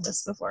talked go. about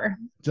this before.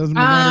 Doesn't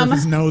matter if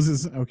his nose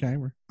is okay.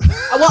 Well,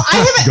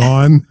 I haven't.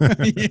 Gone.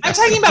 I'm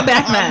talking about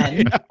back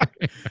then.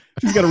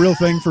 She's got a real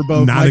thing for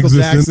both Michael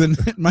Jackson,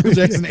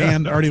 Non-existent.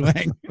 and Artie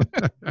Lang.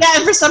 Yeah,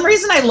 and for some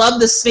reason, I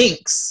love the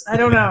Sphinx. I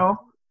don't know.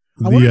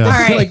 I wonder if All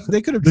right. like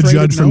they could have The traded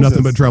judge from noses.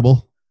 Nothing But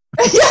Trouble.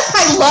 Yeah,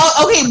 I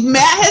love. Okay,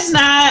 Matt has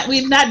not.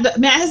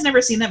 Matt has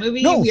never seen that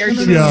movie. We are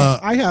doing Yeah.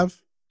 I have.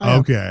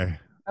 Okay.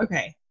 it.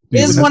 Okay, Yeah,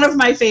 it is that's- one of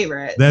my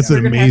favorites. That's We're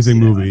an gonna have to amazing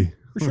do that movie.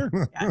 For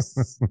sure.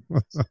 Yes.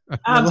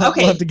 We'll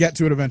Okay. have to get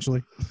to it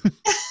eventually.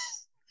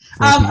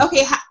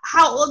 Okay.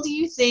 How old do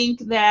you think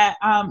that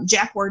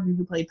Jack Warden,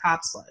 who played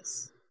Pops,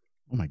 was?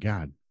 Oh my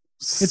god.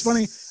 It's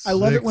funny. I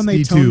love it when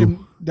they 62. toned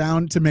him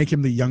down to make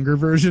him the younger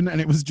version,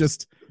 and it was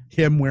just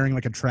him wearing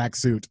like a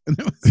tracksuit. And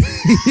it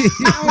was,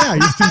 yeah,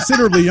 he's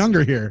considerably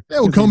younger here.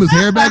 Yeah, we'll comb his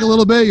hair back a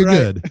little bit. You're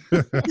good.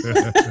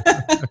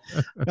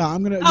 No,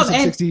 I'm gonna you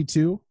said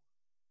 62.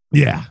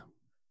 Yeah.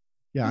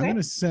 Yeah, I'm Okay.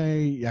 gonna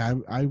say, yeah,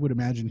 I would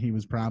imagine he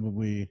was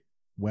probably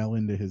well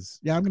into his.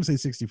 Yeah, I'm gonna say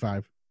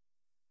 65.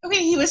 Okay,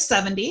 he was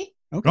 70.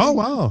 Okay. Oh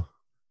wow.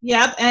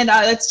 Yep, and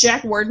that's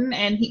Jack Warden,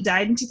 and he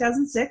died in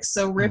 2006.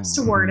 So rips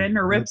to Warden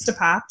or rips to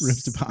Pops.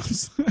 Rips to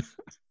Pops.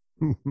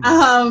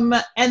 And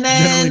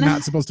then Generally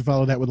not supposed to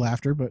follow that with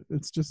laughter, but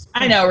it's just.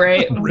 I know,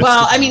 right? Rips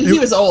Well, to I mean, Pops. he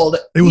was old.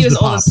 It was he was the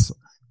old. Pops.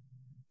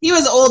 He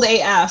was old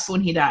AF when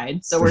he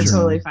died, so For we're sure.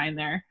 totally fine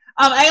there.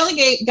 I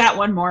only got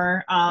one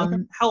more. How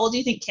old do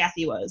you think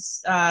Kathy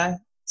was?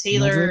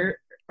 Taylor.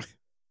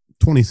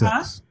 26.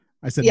 Huh?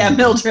 I said. Yeah,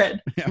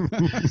 Mildred.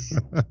 Mildred.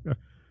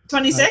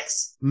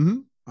 26. Mm-hmm.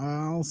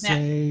 I'll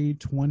say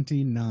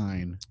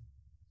 29.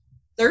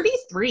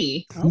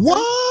 33.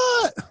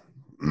 What?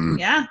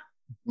 Yeah.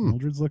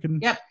 Mildred's looking.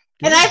 Yep.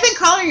 And I've been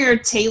calling her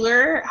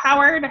Taylor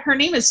Howard. Her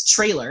name is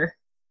Trailer,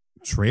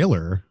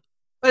 Trailer.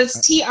 but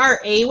it's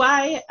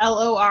TRAYLOR.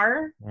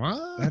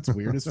 What? That's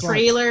weird as fuck.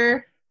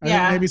 Trailer. I think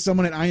Yeah. maybe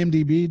someone at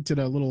IMDb did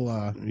a little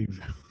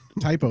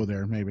typo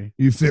there, maybe.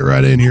 You fit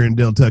right in here in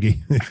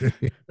Deltucky.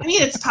 I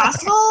mean, it's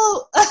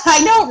possible.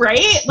 I know,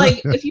 right?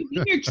 Like, if you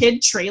name your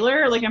kid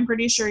Trailer, like, I'm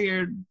pretty sure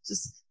you're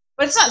just,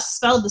 but it's not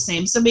spelled the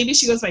same. So maybe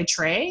she goes by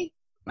Trey.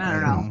 I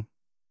don't know.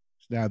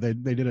 Yeah, they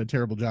did a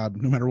terrible job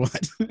no matter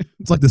what.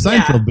 It's like the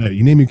Seinfeld bit.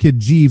 You name your kid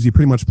Jeeves, you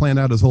pretty much planned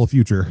out his whole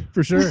future.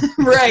 For sure.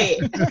 Right.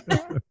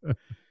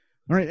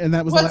 All right, and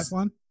that was the last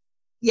one?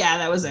 Yeah,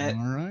 that was it.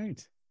 All right.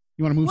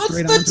 You want to move What's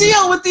straight the on?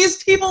 deal with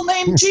these people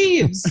named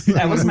Jeeves?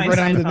 That was my right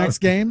on to the Seinfeld. next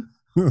game.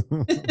 All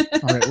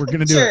right, we're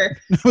gonna do Sure. it.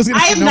 I was gonna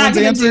I say am no not one's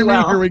gonna answering do me.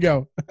 well. Here we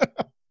go. I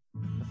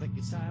think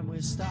it's time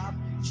we stop.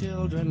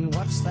 Children,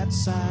 what's that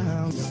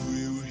sound? Do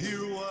you hear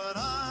what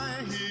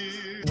I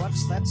hear?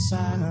 What's that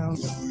sound?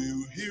 Do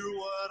you hear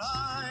what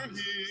I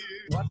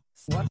hear?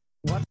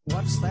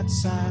 What's that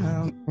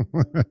sound?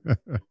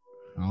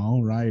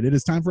 All right, it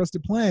is time for us to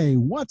play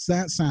What's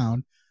That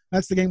Sound?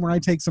 That's the game where I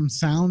take some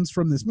sounds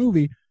from this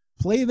movie,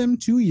 play them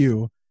to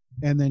you,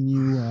 and then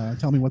you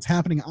tell me what's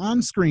happening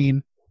on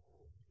screen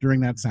during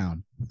that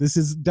sound. This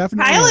is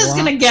definitely Kyle a is lot-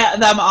 going to get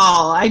them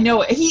all. I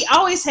know it. He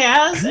always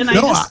has. And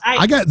No,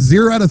 I got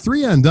 0 out of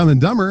 3 on Dumb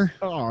and Dumber.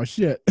 Oh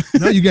shit!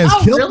 No, you guys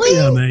Oh, killed really? me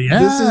on that. Yeah.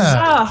 This is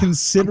Oh.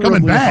 considerably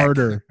back.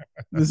 harder.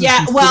 This is Yeah,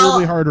 considerably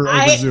well, harder over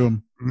I-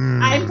 Zoom.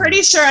 I'm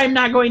pretty sure I'm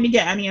not going to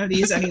get any of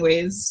these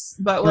anyways,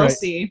 but we'll Right.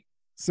 see.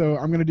 So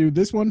I'm gonna do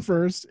this one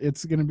first.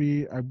 It's gonna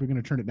be I'm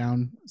gonna turn it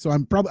down. So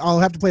I'll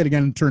have to play it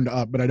again turned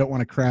up, but I don't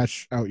want to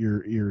crash out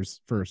your ears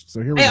first.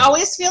 So here we I go.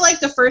 always feel like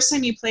the first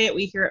time you play it,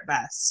 we hear it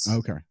best.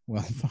 Okay.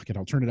 Well, fuck it.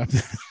 I'll turn it up.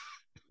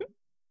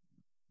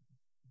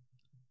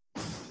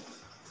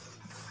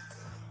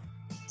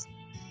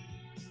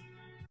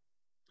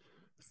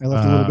 I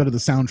left a little bit of the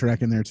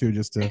soundtrack in there too,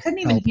 just to I couldn't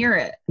even help. hear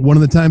it. One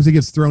of the times he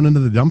gets thrown into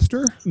the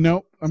dumpster?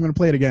 Nope. I'm gonna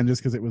play it again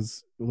just because it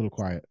was a little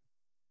quiet.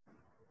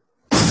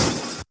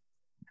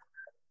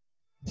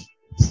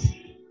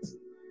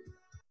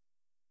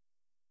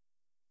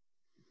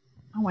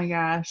 Oh my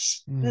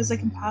gosh. That is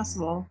like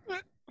impossible.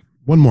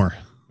 One more.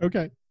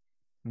 Okay.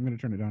 I'm gonna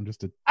turn it down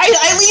just to. I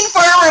leaned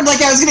forward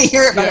like I was going to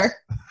hear it better.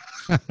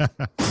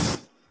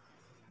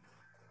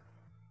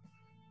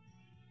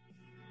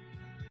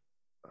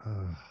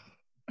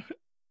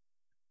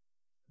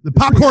 The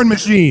popcorn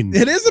machine.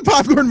 It is a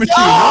popcorn machine.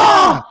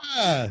 Oh!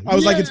 Yeah. I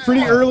was like, it's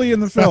pretty early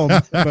in the film,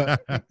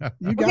 but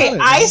you got Okay,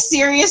 it. I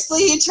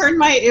seriously turned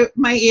my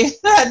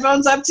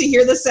headphones up to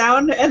hear the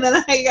sound, and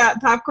then I got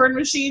popcorn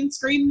machine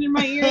screaming in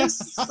my ears.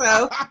 So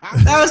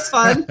that was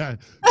fun.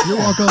 You're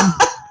welcome.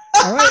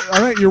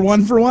 All right. You're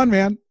 1 for 1,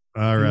 man.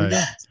 All Here we right.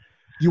 go.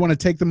 You want to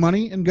take the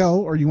money and go,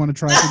 or you want to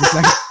try for the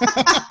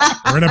second?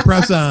 We're going to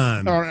press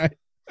on. All right.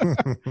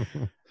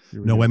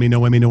 No whammy,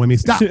 no whammy, no whammy.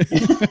 Stop.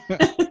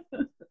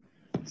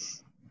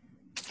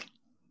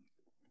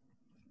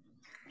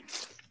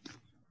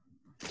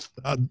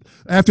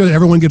 After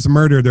everyone gets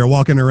murdered, they're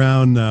walking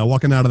around,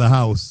 walking out of the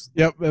house.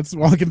 Yep, that's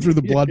walking through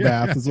the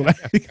bloodbath is what I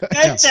think.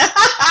 Good job.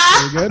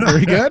 Very good.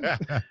 Very good.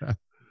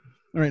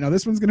 All right, now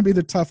this one's going to be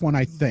the tough one,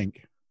 I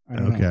think. I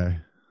don't know. Okay.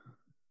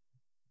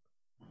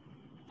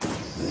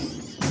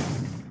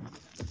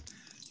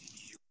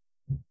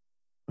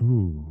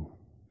 Ooh.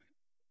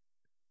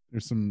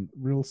 There's some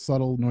real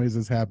subtle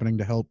noises happening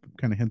to help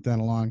kind of hint that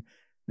along,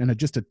 and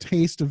just a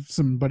taste of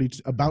somebody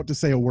about to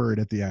say a word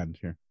at the end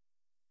here.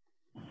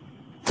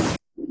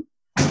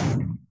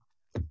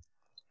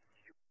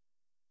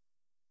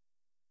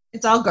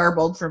 It's all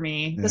garbled for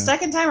me. Yeah. The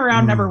second time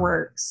around never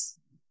works.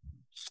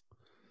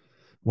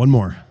 One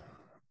more.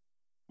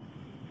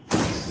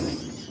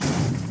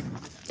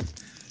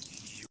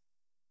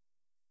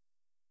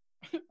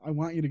 I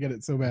want you to get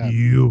it so bad.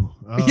 You.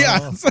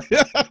 Yeah.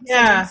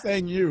 Yeah. I'm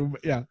saying you,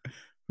 but yeah.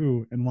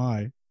 Who and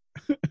why?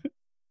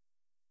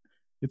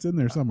 It's in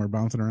there somewhere,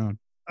 bouncing around.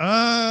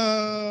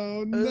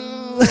 Oh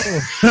no!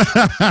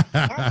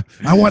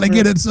 I want to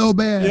get it so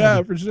bad.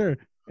 Yeah, for sure.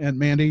 And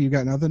Mandy, you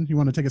got nothing? You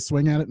want to take a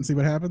swing at it and see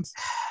what happens?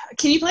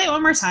 Can you play it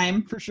one more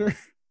time? For sure.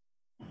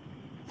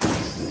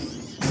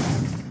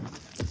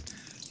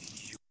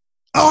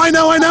 Oh, I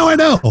know.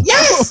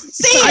 Yes,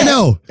 say it. I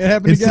know. It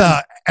happened It's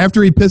again.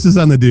 after he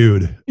pisses on the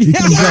dude. He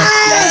comes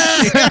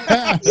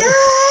up.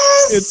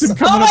 Yes. It's him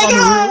coming up on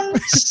the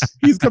roof.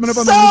 He's coming up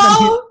on the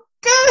So roof.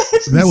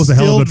 good. That was a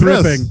hell of a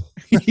Still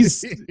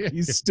piss. dripping.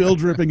 He's still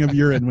dripping of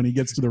urine when he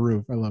gets to the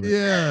roof. I love it.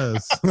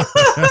 Yes.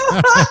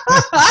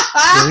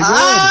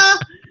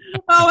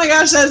 Oh my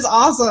gosh, that's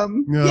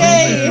awesome. Oh,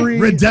 Yay. man.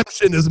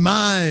 Redemption is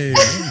mine.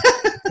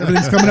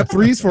 Everything's coming up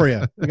threes for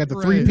you. We got the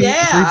Right. 3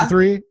 Yeah. 3 for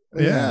 3.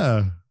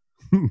 Yeah.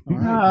 All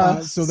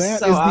right. So that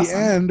so is awesome. the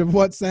end of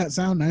What's That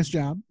Sound. Nice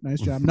job.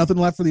 Nothing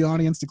left for the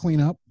audience to clean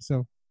up.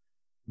 So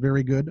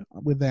very good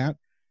with that.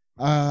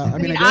 I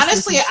mean, I guess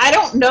honestly, this is- I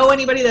don't know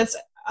anybody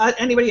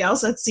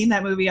else that's seen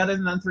that movie other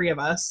than the three of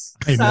us.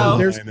 I know.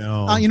 There's- I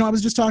know. I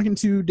was just talking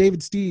to David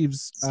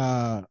Steves.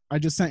 I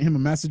just sent him a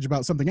message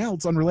about something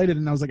else unrelated,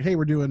 and I was like, "Hey,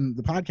 we're doing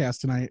the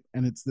podcast tonight,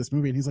 and it's this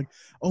movie." And he's like,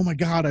 "Oh my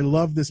god, I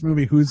love this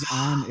movie. Who's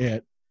on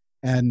it?"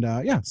 And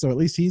so at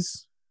least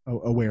he's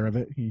aware of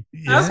it.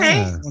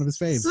 Okay. One of his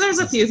faves. So there's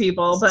a few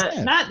people, but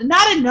Yeah.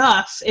 not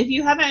enough. If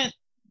you haven't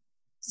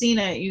seen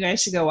it, you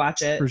guys should go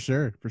watch it. For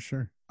sure.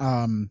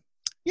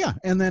 Yeah,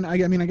 and then I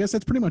guess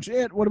that's pretty much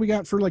it. What do we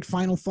got for like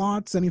final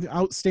thoughts? Any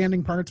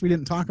outstanding parts we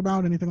didn't talk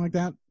about? Anything like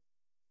that?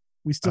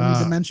 We still need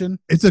to mention.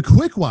 It's a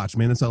quick watch,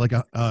 man. It's like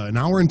an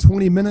hour and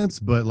 20 minutes,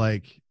 but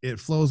like it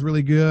flows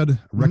really good.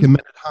 Recommend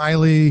it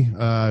highly.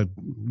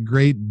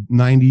 Great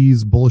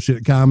 90s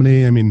bullshit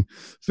comedy. I mean,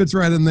 fits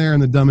right in there in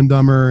the Dumb and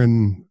Dumber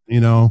and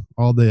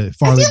all the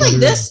Farley I feel like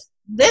brothers.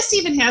 this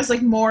even has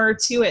like more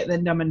to it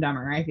than Dumb and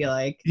Dumber. I feel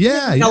like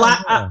Yeah, a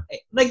lot.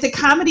 Like the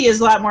comedy is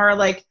a lot more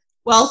like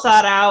well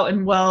thought out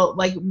and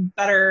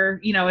better.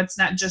 It's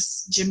not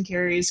just Jim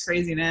Carrey's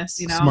craziness.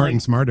 Smart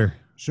and smarter.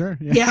 Sure.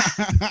 Yeah.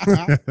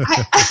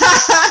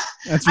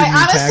 That's your I new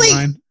honestly-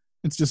 tagline.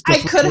 It's just I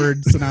a could-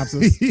 word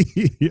synopsis.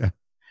 Yeah.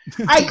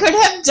 I could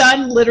have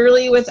done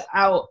literally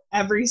without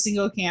every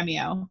single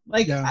cameo.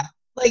 Like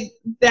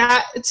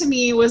that to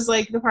me was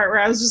like the part where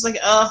I was just like,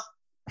 ugh.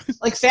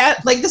 Like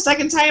the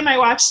second time I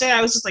watched it,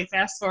 I was just like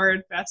fast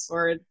forward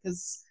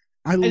because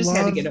I just had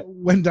to love get it.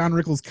 when Don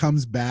Rickles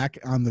comes back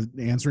on the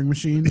answering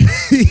machine.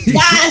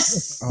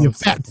 Yes. You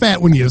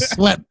fat when you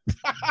sweat.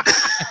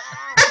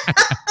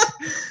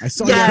 I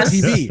saw you on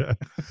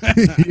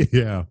TV.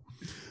 Yeah.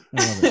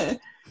 I love it.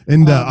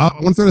 And I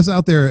want to throw this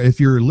out there. If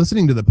you're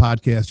listening to the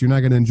podcast, you're not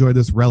going to enjoy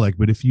this relic.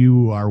 But if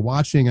you are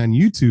watching on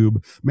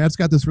YouTube, Matt's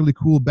got this really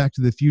cool Back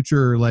to the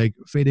Future, like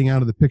fading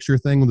out of the picture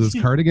thing with his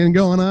cardigan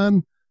going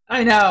on.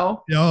 I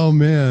know. Oh,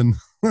 man.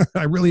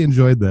 I really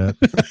enjoyed that.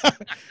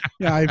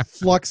 Yeah, I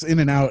flux in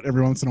and out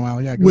every once in a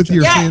while. Yeah, go With check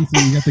your it out. fancy,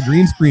 you got the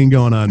green screen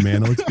going on,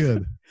 man. It looks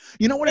good.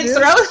 You know what it It is?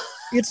 throws-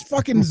 It's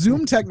fucking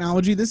Zoom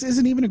technology. This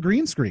isn't even a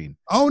green screen.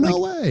 Oh, no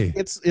way.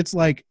 It's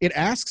like it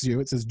asks you.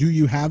 It says, "Do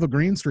you have a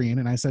green screen?"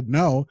 And I said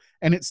no,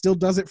 and it still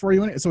does it for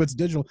you. So it's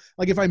digital.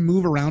 Like if I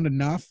move around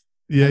enough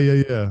Yeah.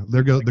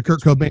 There goes the Kurt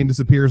Cobain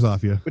disappears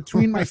off you.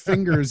 between my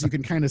fingers, you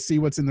can kind of see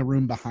what's in the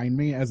room behind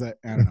me. I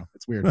don't know.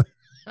 It's weird.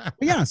 But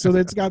yeah, so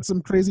it's got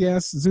some crazy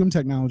ass Zoom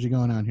technology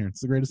going on here. It's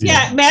the greatest.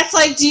 Yeah, Matt's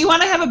like, do you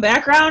want to have a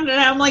background? And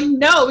I'm like,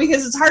 no,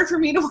 because it's hard for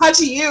me to watch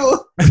you.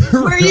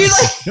 Where you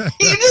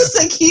you just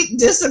like keep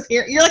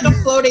disappearing. You're like a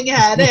floating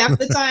head half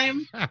the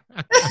time.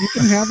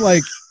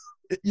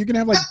 You can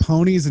have like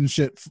ponies and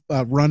shit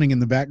running in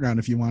the background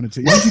if you wanted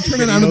to. Why don't you turn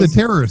it on to the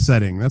terror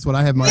setting? That's what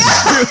I have mine.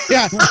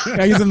 yeah,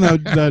 he's in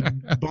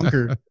the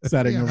bunker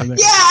setting over there.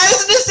 Yeah, I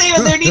was gonna say,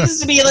 but there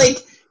needs to be like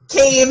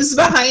caves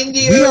behind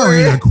you. We are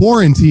in a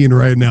quarantine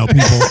right now,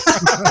 people.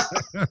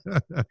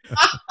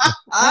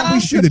 We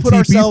See should the put TP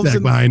ourselves stack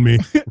in behind me.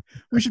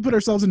 We should put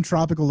ourselves in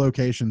tropical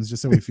locations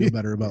just so we feel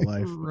better about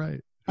life. Right.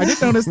 I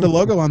did notice the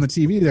logo on the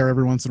TV there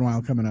every once in a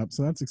while coming up,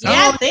 so that's exciting.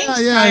 Yeah,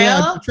 thanks, Yeah.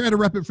 Kyle. I try to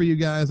rep it for you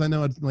guys. I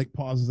know it like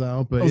pauses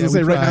out, but I was yeah, gonna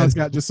say we right now tried. it's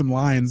got just some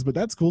lines, but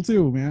that's cool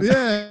too, man.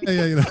 Yeah.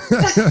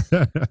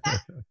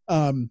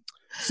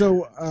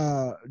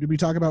 So did we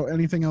talk about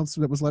anything else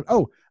that was left?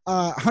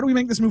 How do we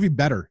make this movie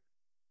better?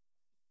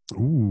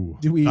 Ooh.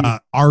 Do we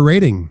R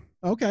rating?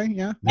 Okay,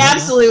 yeah.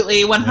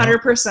 Absolutely,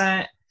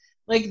 100%.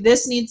 Like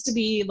this needs to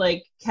be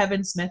like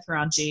Kevin Smith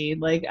raunchy.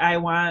 Like I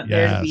want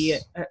there to be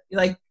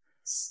like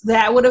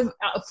that would have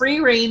Free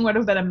Reign would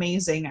have been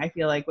amazing. I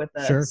feel like with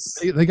this.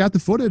 Sure. They got the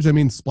footage. I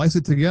mean, splice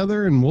it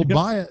together and we'll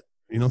buy it.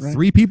 Right.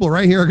 3 people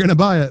right here are going to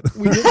buy it.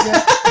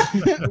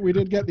 We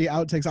did get the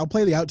outtakes. I'll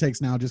play the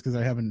outtakes now just because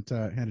I haven't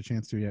had a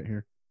chance to yet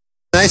here.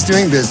 Nice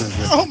doing business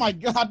with you. Oh my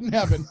God in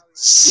heaven!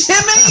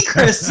 Jiminy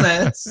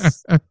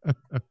Christmas.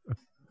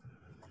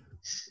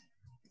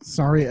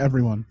 Sorry,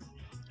 everyone.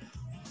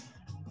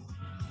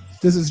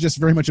 This is just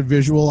very much a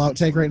visual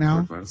outtake right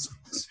now.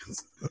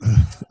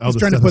 I was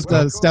trying to put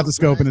the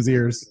stethoscope in his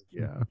ears.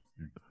 Yeah.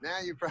 Now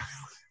you probably.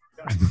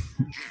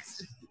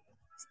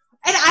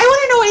 And I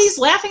want to know what he's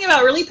laughing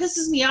about. It really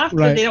pisses me off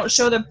Right. that they don't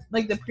show the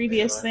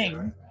previous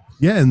thing.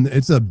 Yeah, and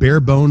it's a bare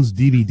bones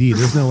DVD.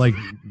 There's no like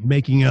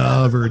making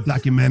of or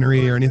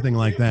documentary or anything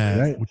like that,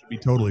 Right. which would be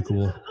totally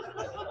cool.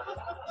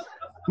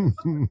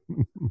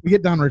 We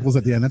get Don Rickles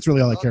at the end. That's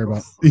really all I care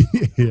about.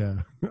 Yeah.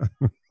 I'm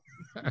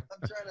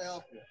trying to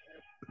help you.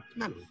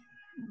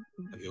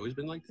 Have you always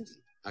been like this?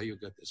 How you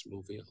got this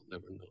movie, I'll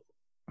never know.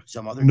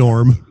 Some other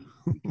Norm.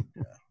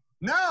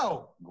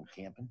 No. Go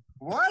camping.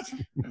 What?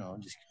 No,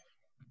 just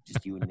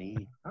you and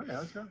me. Okay,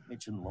 let's go.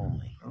 Mitch and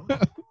lonely.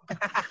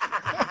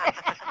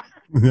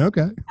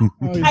 Okay.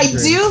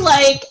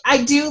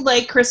 I do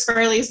like Chris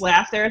Farley's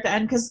laugh there at the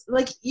end because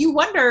like you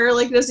wonder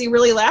like does he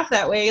really laugh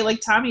that way like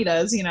Tommy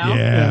does, you know?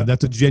 Yeah,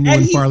 that's a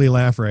genuine Farley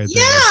laugh right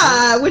there.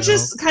 Yeah, which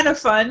is kind of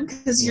fun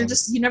because you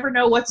never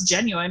know what's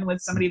genuine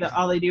with somebody that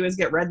all they do is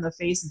get red in the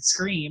face and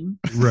scream.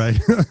 Right.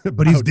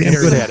 But he's damn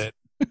good at it.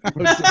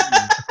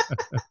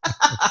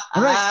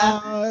 All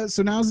right.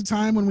 So now's the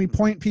time when we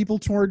point people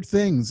toward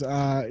things,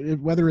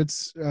 whether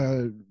it's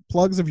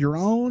plugs of your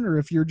own or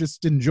if you're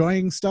just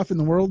enjoying stuff in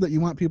the world that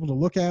you want people to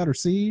look at or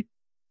see.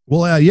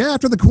 Well, yeah,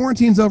 after the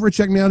quarantine's over,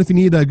 check me out if you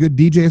need good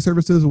DJ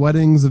services,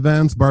 weddings,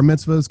 events, bar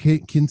mitzvahs,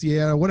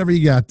 quinceañera, whatever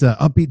you got.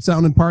 Upbeat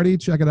Sound and Party.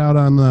 Check it out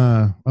on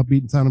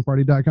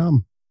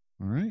upbeatsoundandparty.com.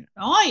 All right.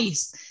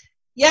 Nice.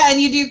 Yeah,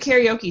 and you do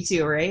karaoke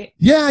too, right?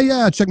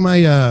 Yeah. Check my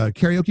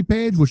karaoke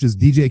page, which is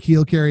DJ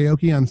Keel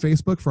Karaoke on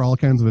Facebook for all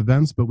kinds of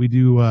events. But we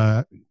do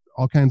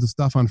all kinds of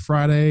stuff on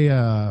Friday,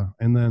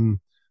 and then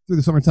through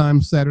the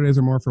summertime, Saturdays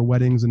are more for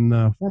weddings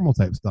and formal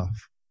type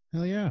stuff.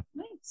 Hell yeah.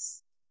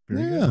 Nice.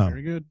 Very Yeah. good.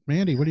 Very good.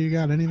 Mandy, what do you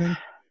got? Anything?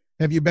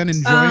 Have you been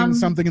enjoying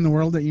something in the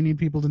world that you need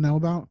people to know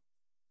about?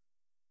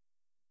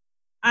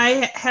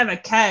 I have a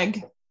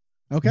keg.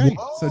 Okay.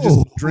 So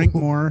just drink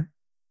more.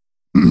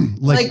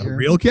 Like a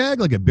real keg?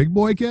 Like a big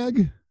boy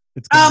keg?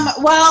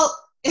 Well,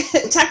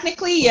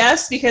 technically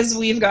yes, because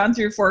we've gone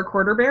through 4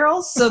 quarter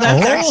barrels, so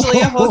that's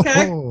actually a whole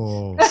keg.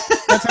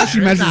 That's how she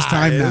measures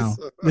time now.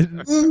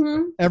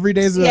 Mhm. Every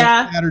day's a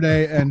Yeah.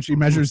 Saturday, and she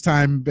measures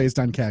time based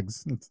on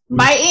kegs.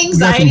 My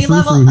anxiety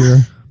level.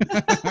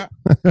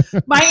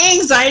 My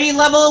anxiety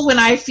level when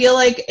I feel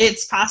like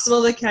it's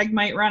possible the keg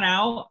might run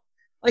out,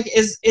 like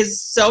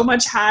is so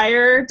much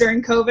higher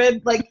during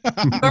COVID. Like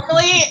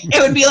normally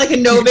it would be like a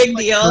no big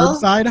deal.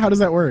 Curbside? How does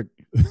that work?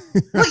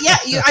 Well, yeah,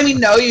 you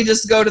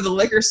just go to the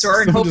liquor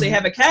store and So hope just they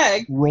have a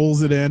keg.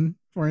 Rolls it in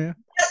for you.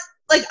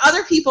 Like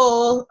other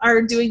people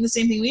are doing the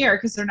same thing we are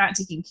because they're not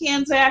taking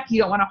cans back.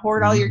 You don't want to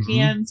hoard all your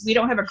cans. We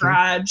don't have a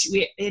garage.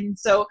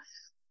 So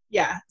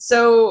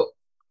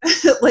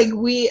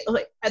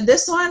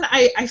this one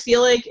I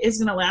feel like is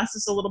gonna last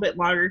us a little bit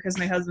longer because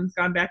my husband's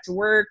gone back to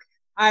work.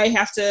 I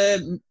have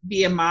to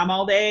be a mom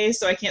all day,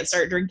 so I can't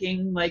start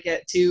drinking like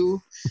at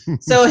 2.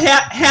 So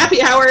happy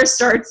hour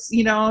starts,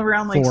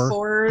 around like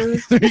 4.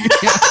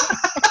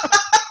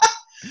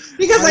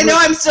 Because I know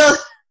I'm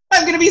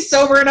going to be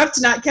sober enough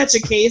to not catch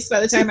a case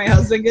by the time my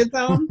husband gets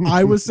home.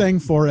 I was saying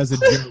 4 as a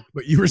joke,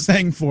 but you were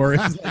saying 4.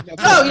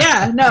 Oh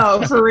yeah,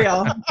 no, for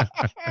real.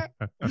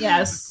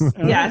 Yes.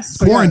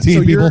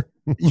 Quarantine people.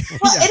 Well,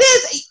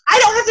 it is. I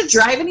don't have to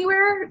drive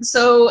anywhere,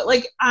 so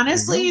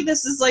honestly,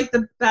 this is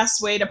the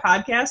best way to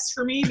podcast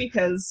for me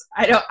because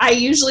I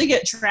usually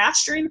get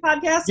trashed during the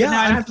podcast, but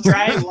now I don't have to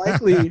drive.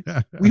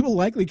 We will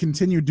likely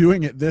continue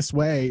doing it this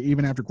way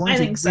even after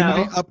quarantine. I think so.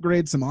 We may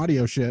upgrade some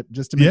audio shit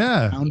just to make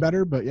it sound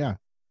better, but yeah,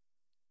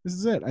 this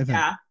is it. I think.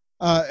 Yeah.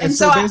 And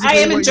so I basically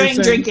am what you're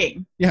enjoying saying-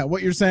 drinking. Yeah,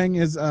 what you're saying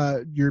is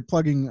you're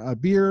plugging a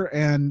beer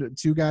and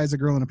 2 guys, a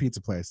girl, and a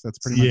pizza place. That's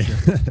pretty much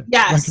it.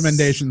 Yes.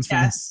 Recommendations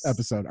from this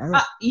episode. All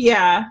right.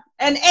 Yeah,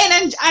 and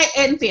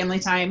family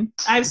time.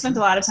 I've spent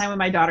a lot of time with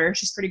my daughter.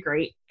 She's pretty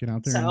great. Get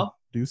out there and So,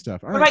 do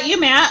stuff. All what right. about you,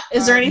 Matt?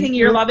 Is there anything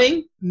you're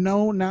loving?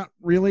 No, not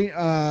really.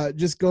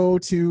 Just go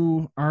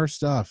to our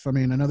stuff. I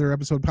mean, another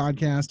episode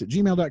podcast at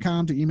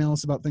gmail.com to email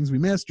us about things we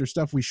missed or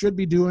stuff we should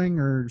be doing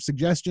or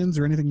suggestions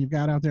or anything you've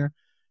got out there.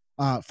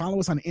 Follow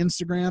us on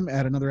Instagram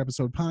at Another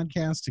Episode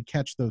Podcast to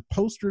catch the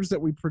posters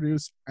that we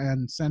produce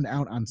and send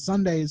out on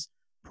Sundays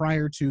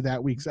prior to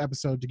that week's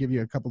episode to give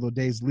you a couple of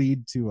days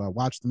lead to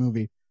watch the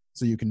movie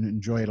so you can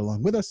enjoy it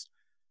along with us.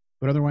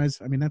 But otherwise,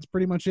 I mean, that's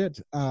pretty much it.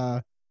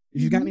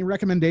 If you've got any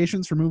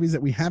recommendations for movies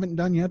that we haven't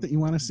done yet that you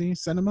want to see,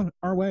 send them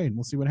our way and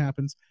we'll see what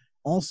happens.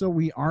 Also,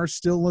 we are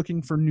still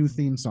looking for new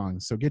theme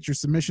songs. So get your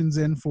submissions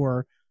in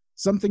for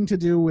something to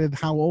do with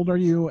how old are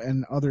you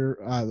and other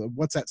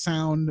what's that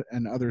sound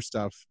and other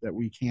stuff that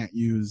we can't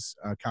use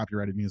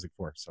copyrighted music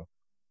for. So,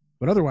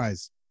 but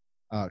otherwise,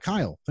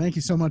 Kyle, thank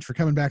you so much for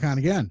coming back on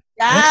again.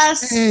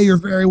 Yes. Hey, you're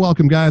very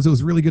welcome, guys. It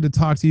was really good to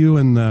talk to you.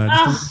 And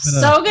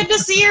So good to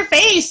see your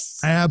face.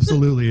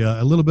 Absolutely.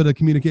 A little bit of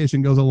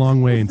communication goes a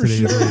long way in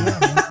today's day.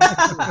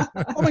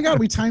 Oh my God,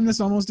 we timed this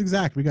almost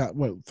exact. We got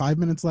 5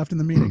 minutes left in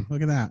the meeting.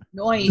 Look at that.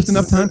 Nice. Just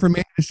enough time for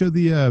me to show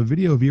the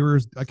video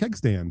viewers a keg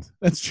stand.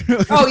 That's true.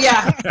 Oh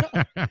yeah.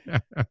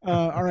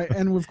 All right,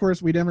 and of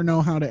course we never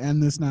know how to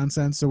end this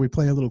nonsense, so we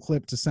play a little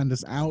clip to send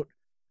us out,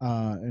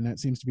 and that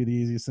seems to be the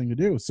easiest thing to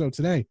do. So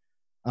today,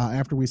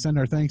 after we send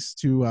our thanks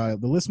to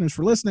the listeners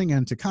for listening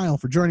and to Kyle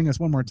for joining us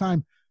one more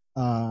time,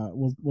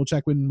 we'll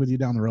check in with you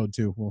down the road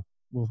too.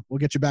 We'll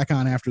get you back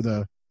on after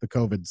the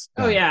COVID's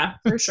done. Oh yeah,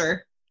 for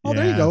sure. Oh,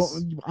 there you go.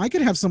 I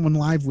could have someone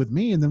live with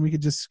me, and then we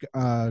could just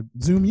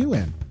Zoom you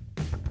in.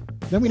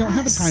 Then we don't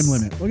have a time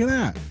limit. Look at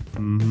that.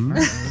 Mm-hmm.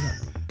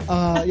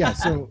 Yeah,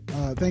 so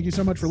thank you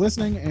so much for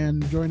listening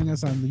and joining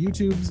us on the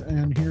YouTubes,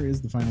 and here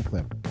is the final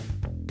clip.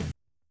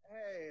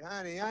 Hey,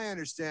 honey, I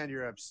understand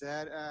you're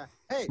upset.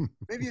 Hey,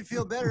 maybe you'd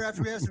feel better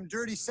after we have some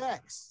dirty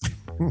sex.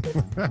 All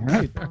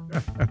right.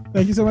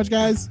 Thank you so much,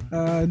 guys.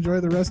 Enjoy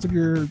the rest of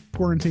your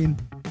quarantine.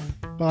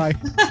 Bye.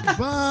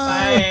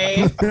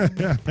 Bye.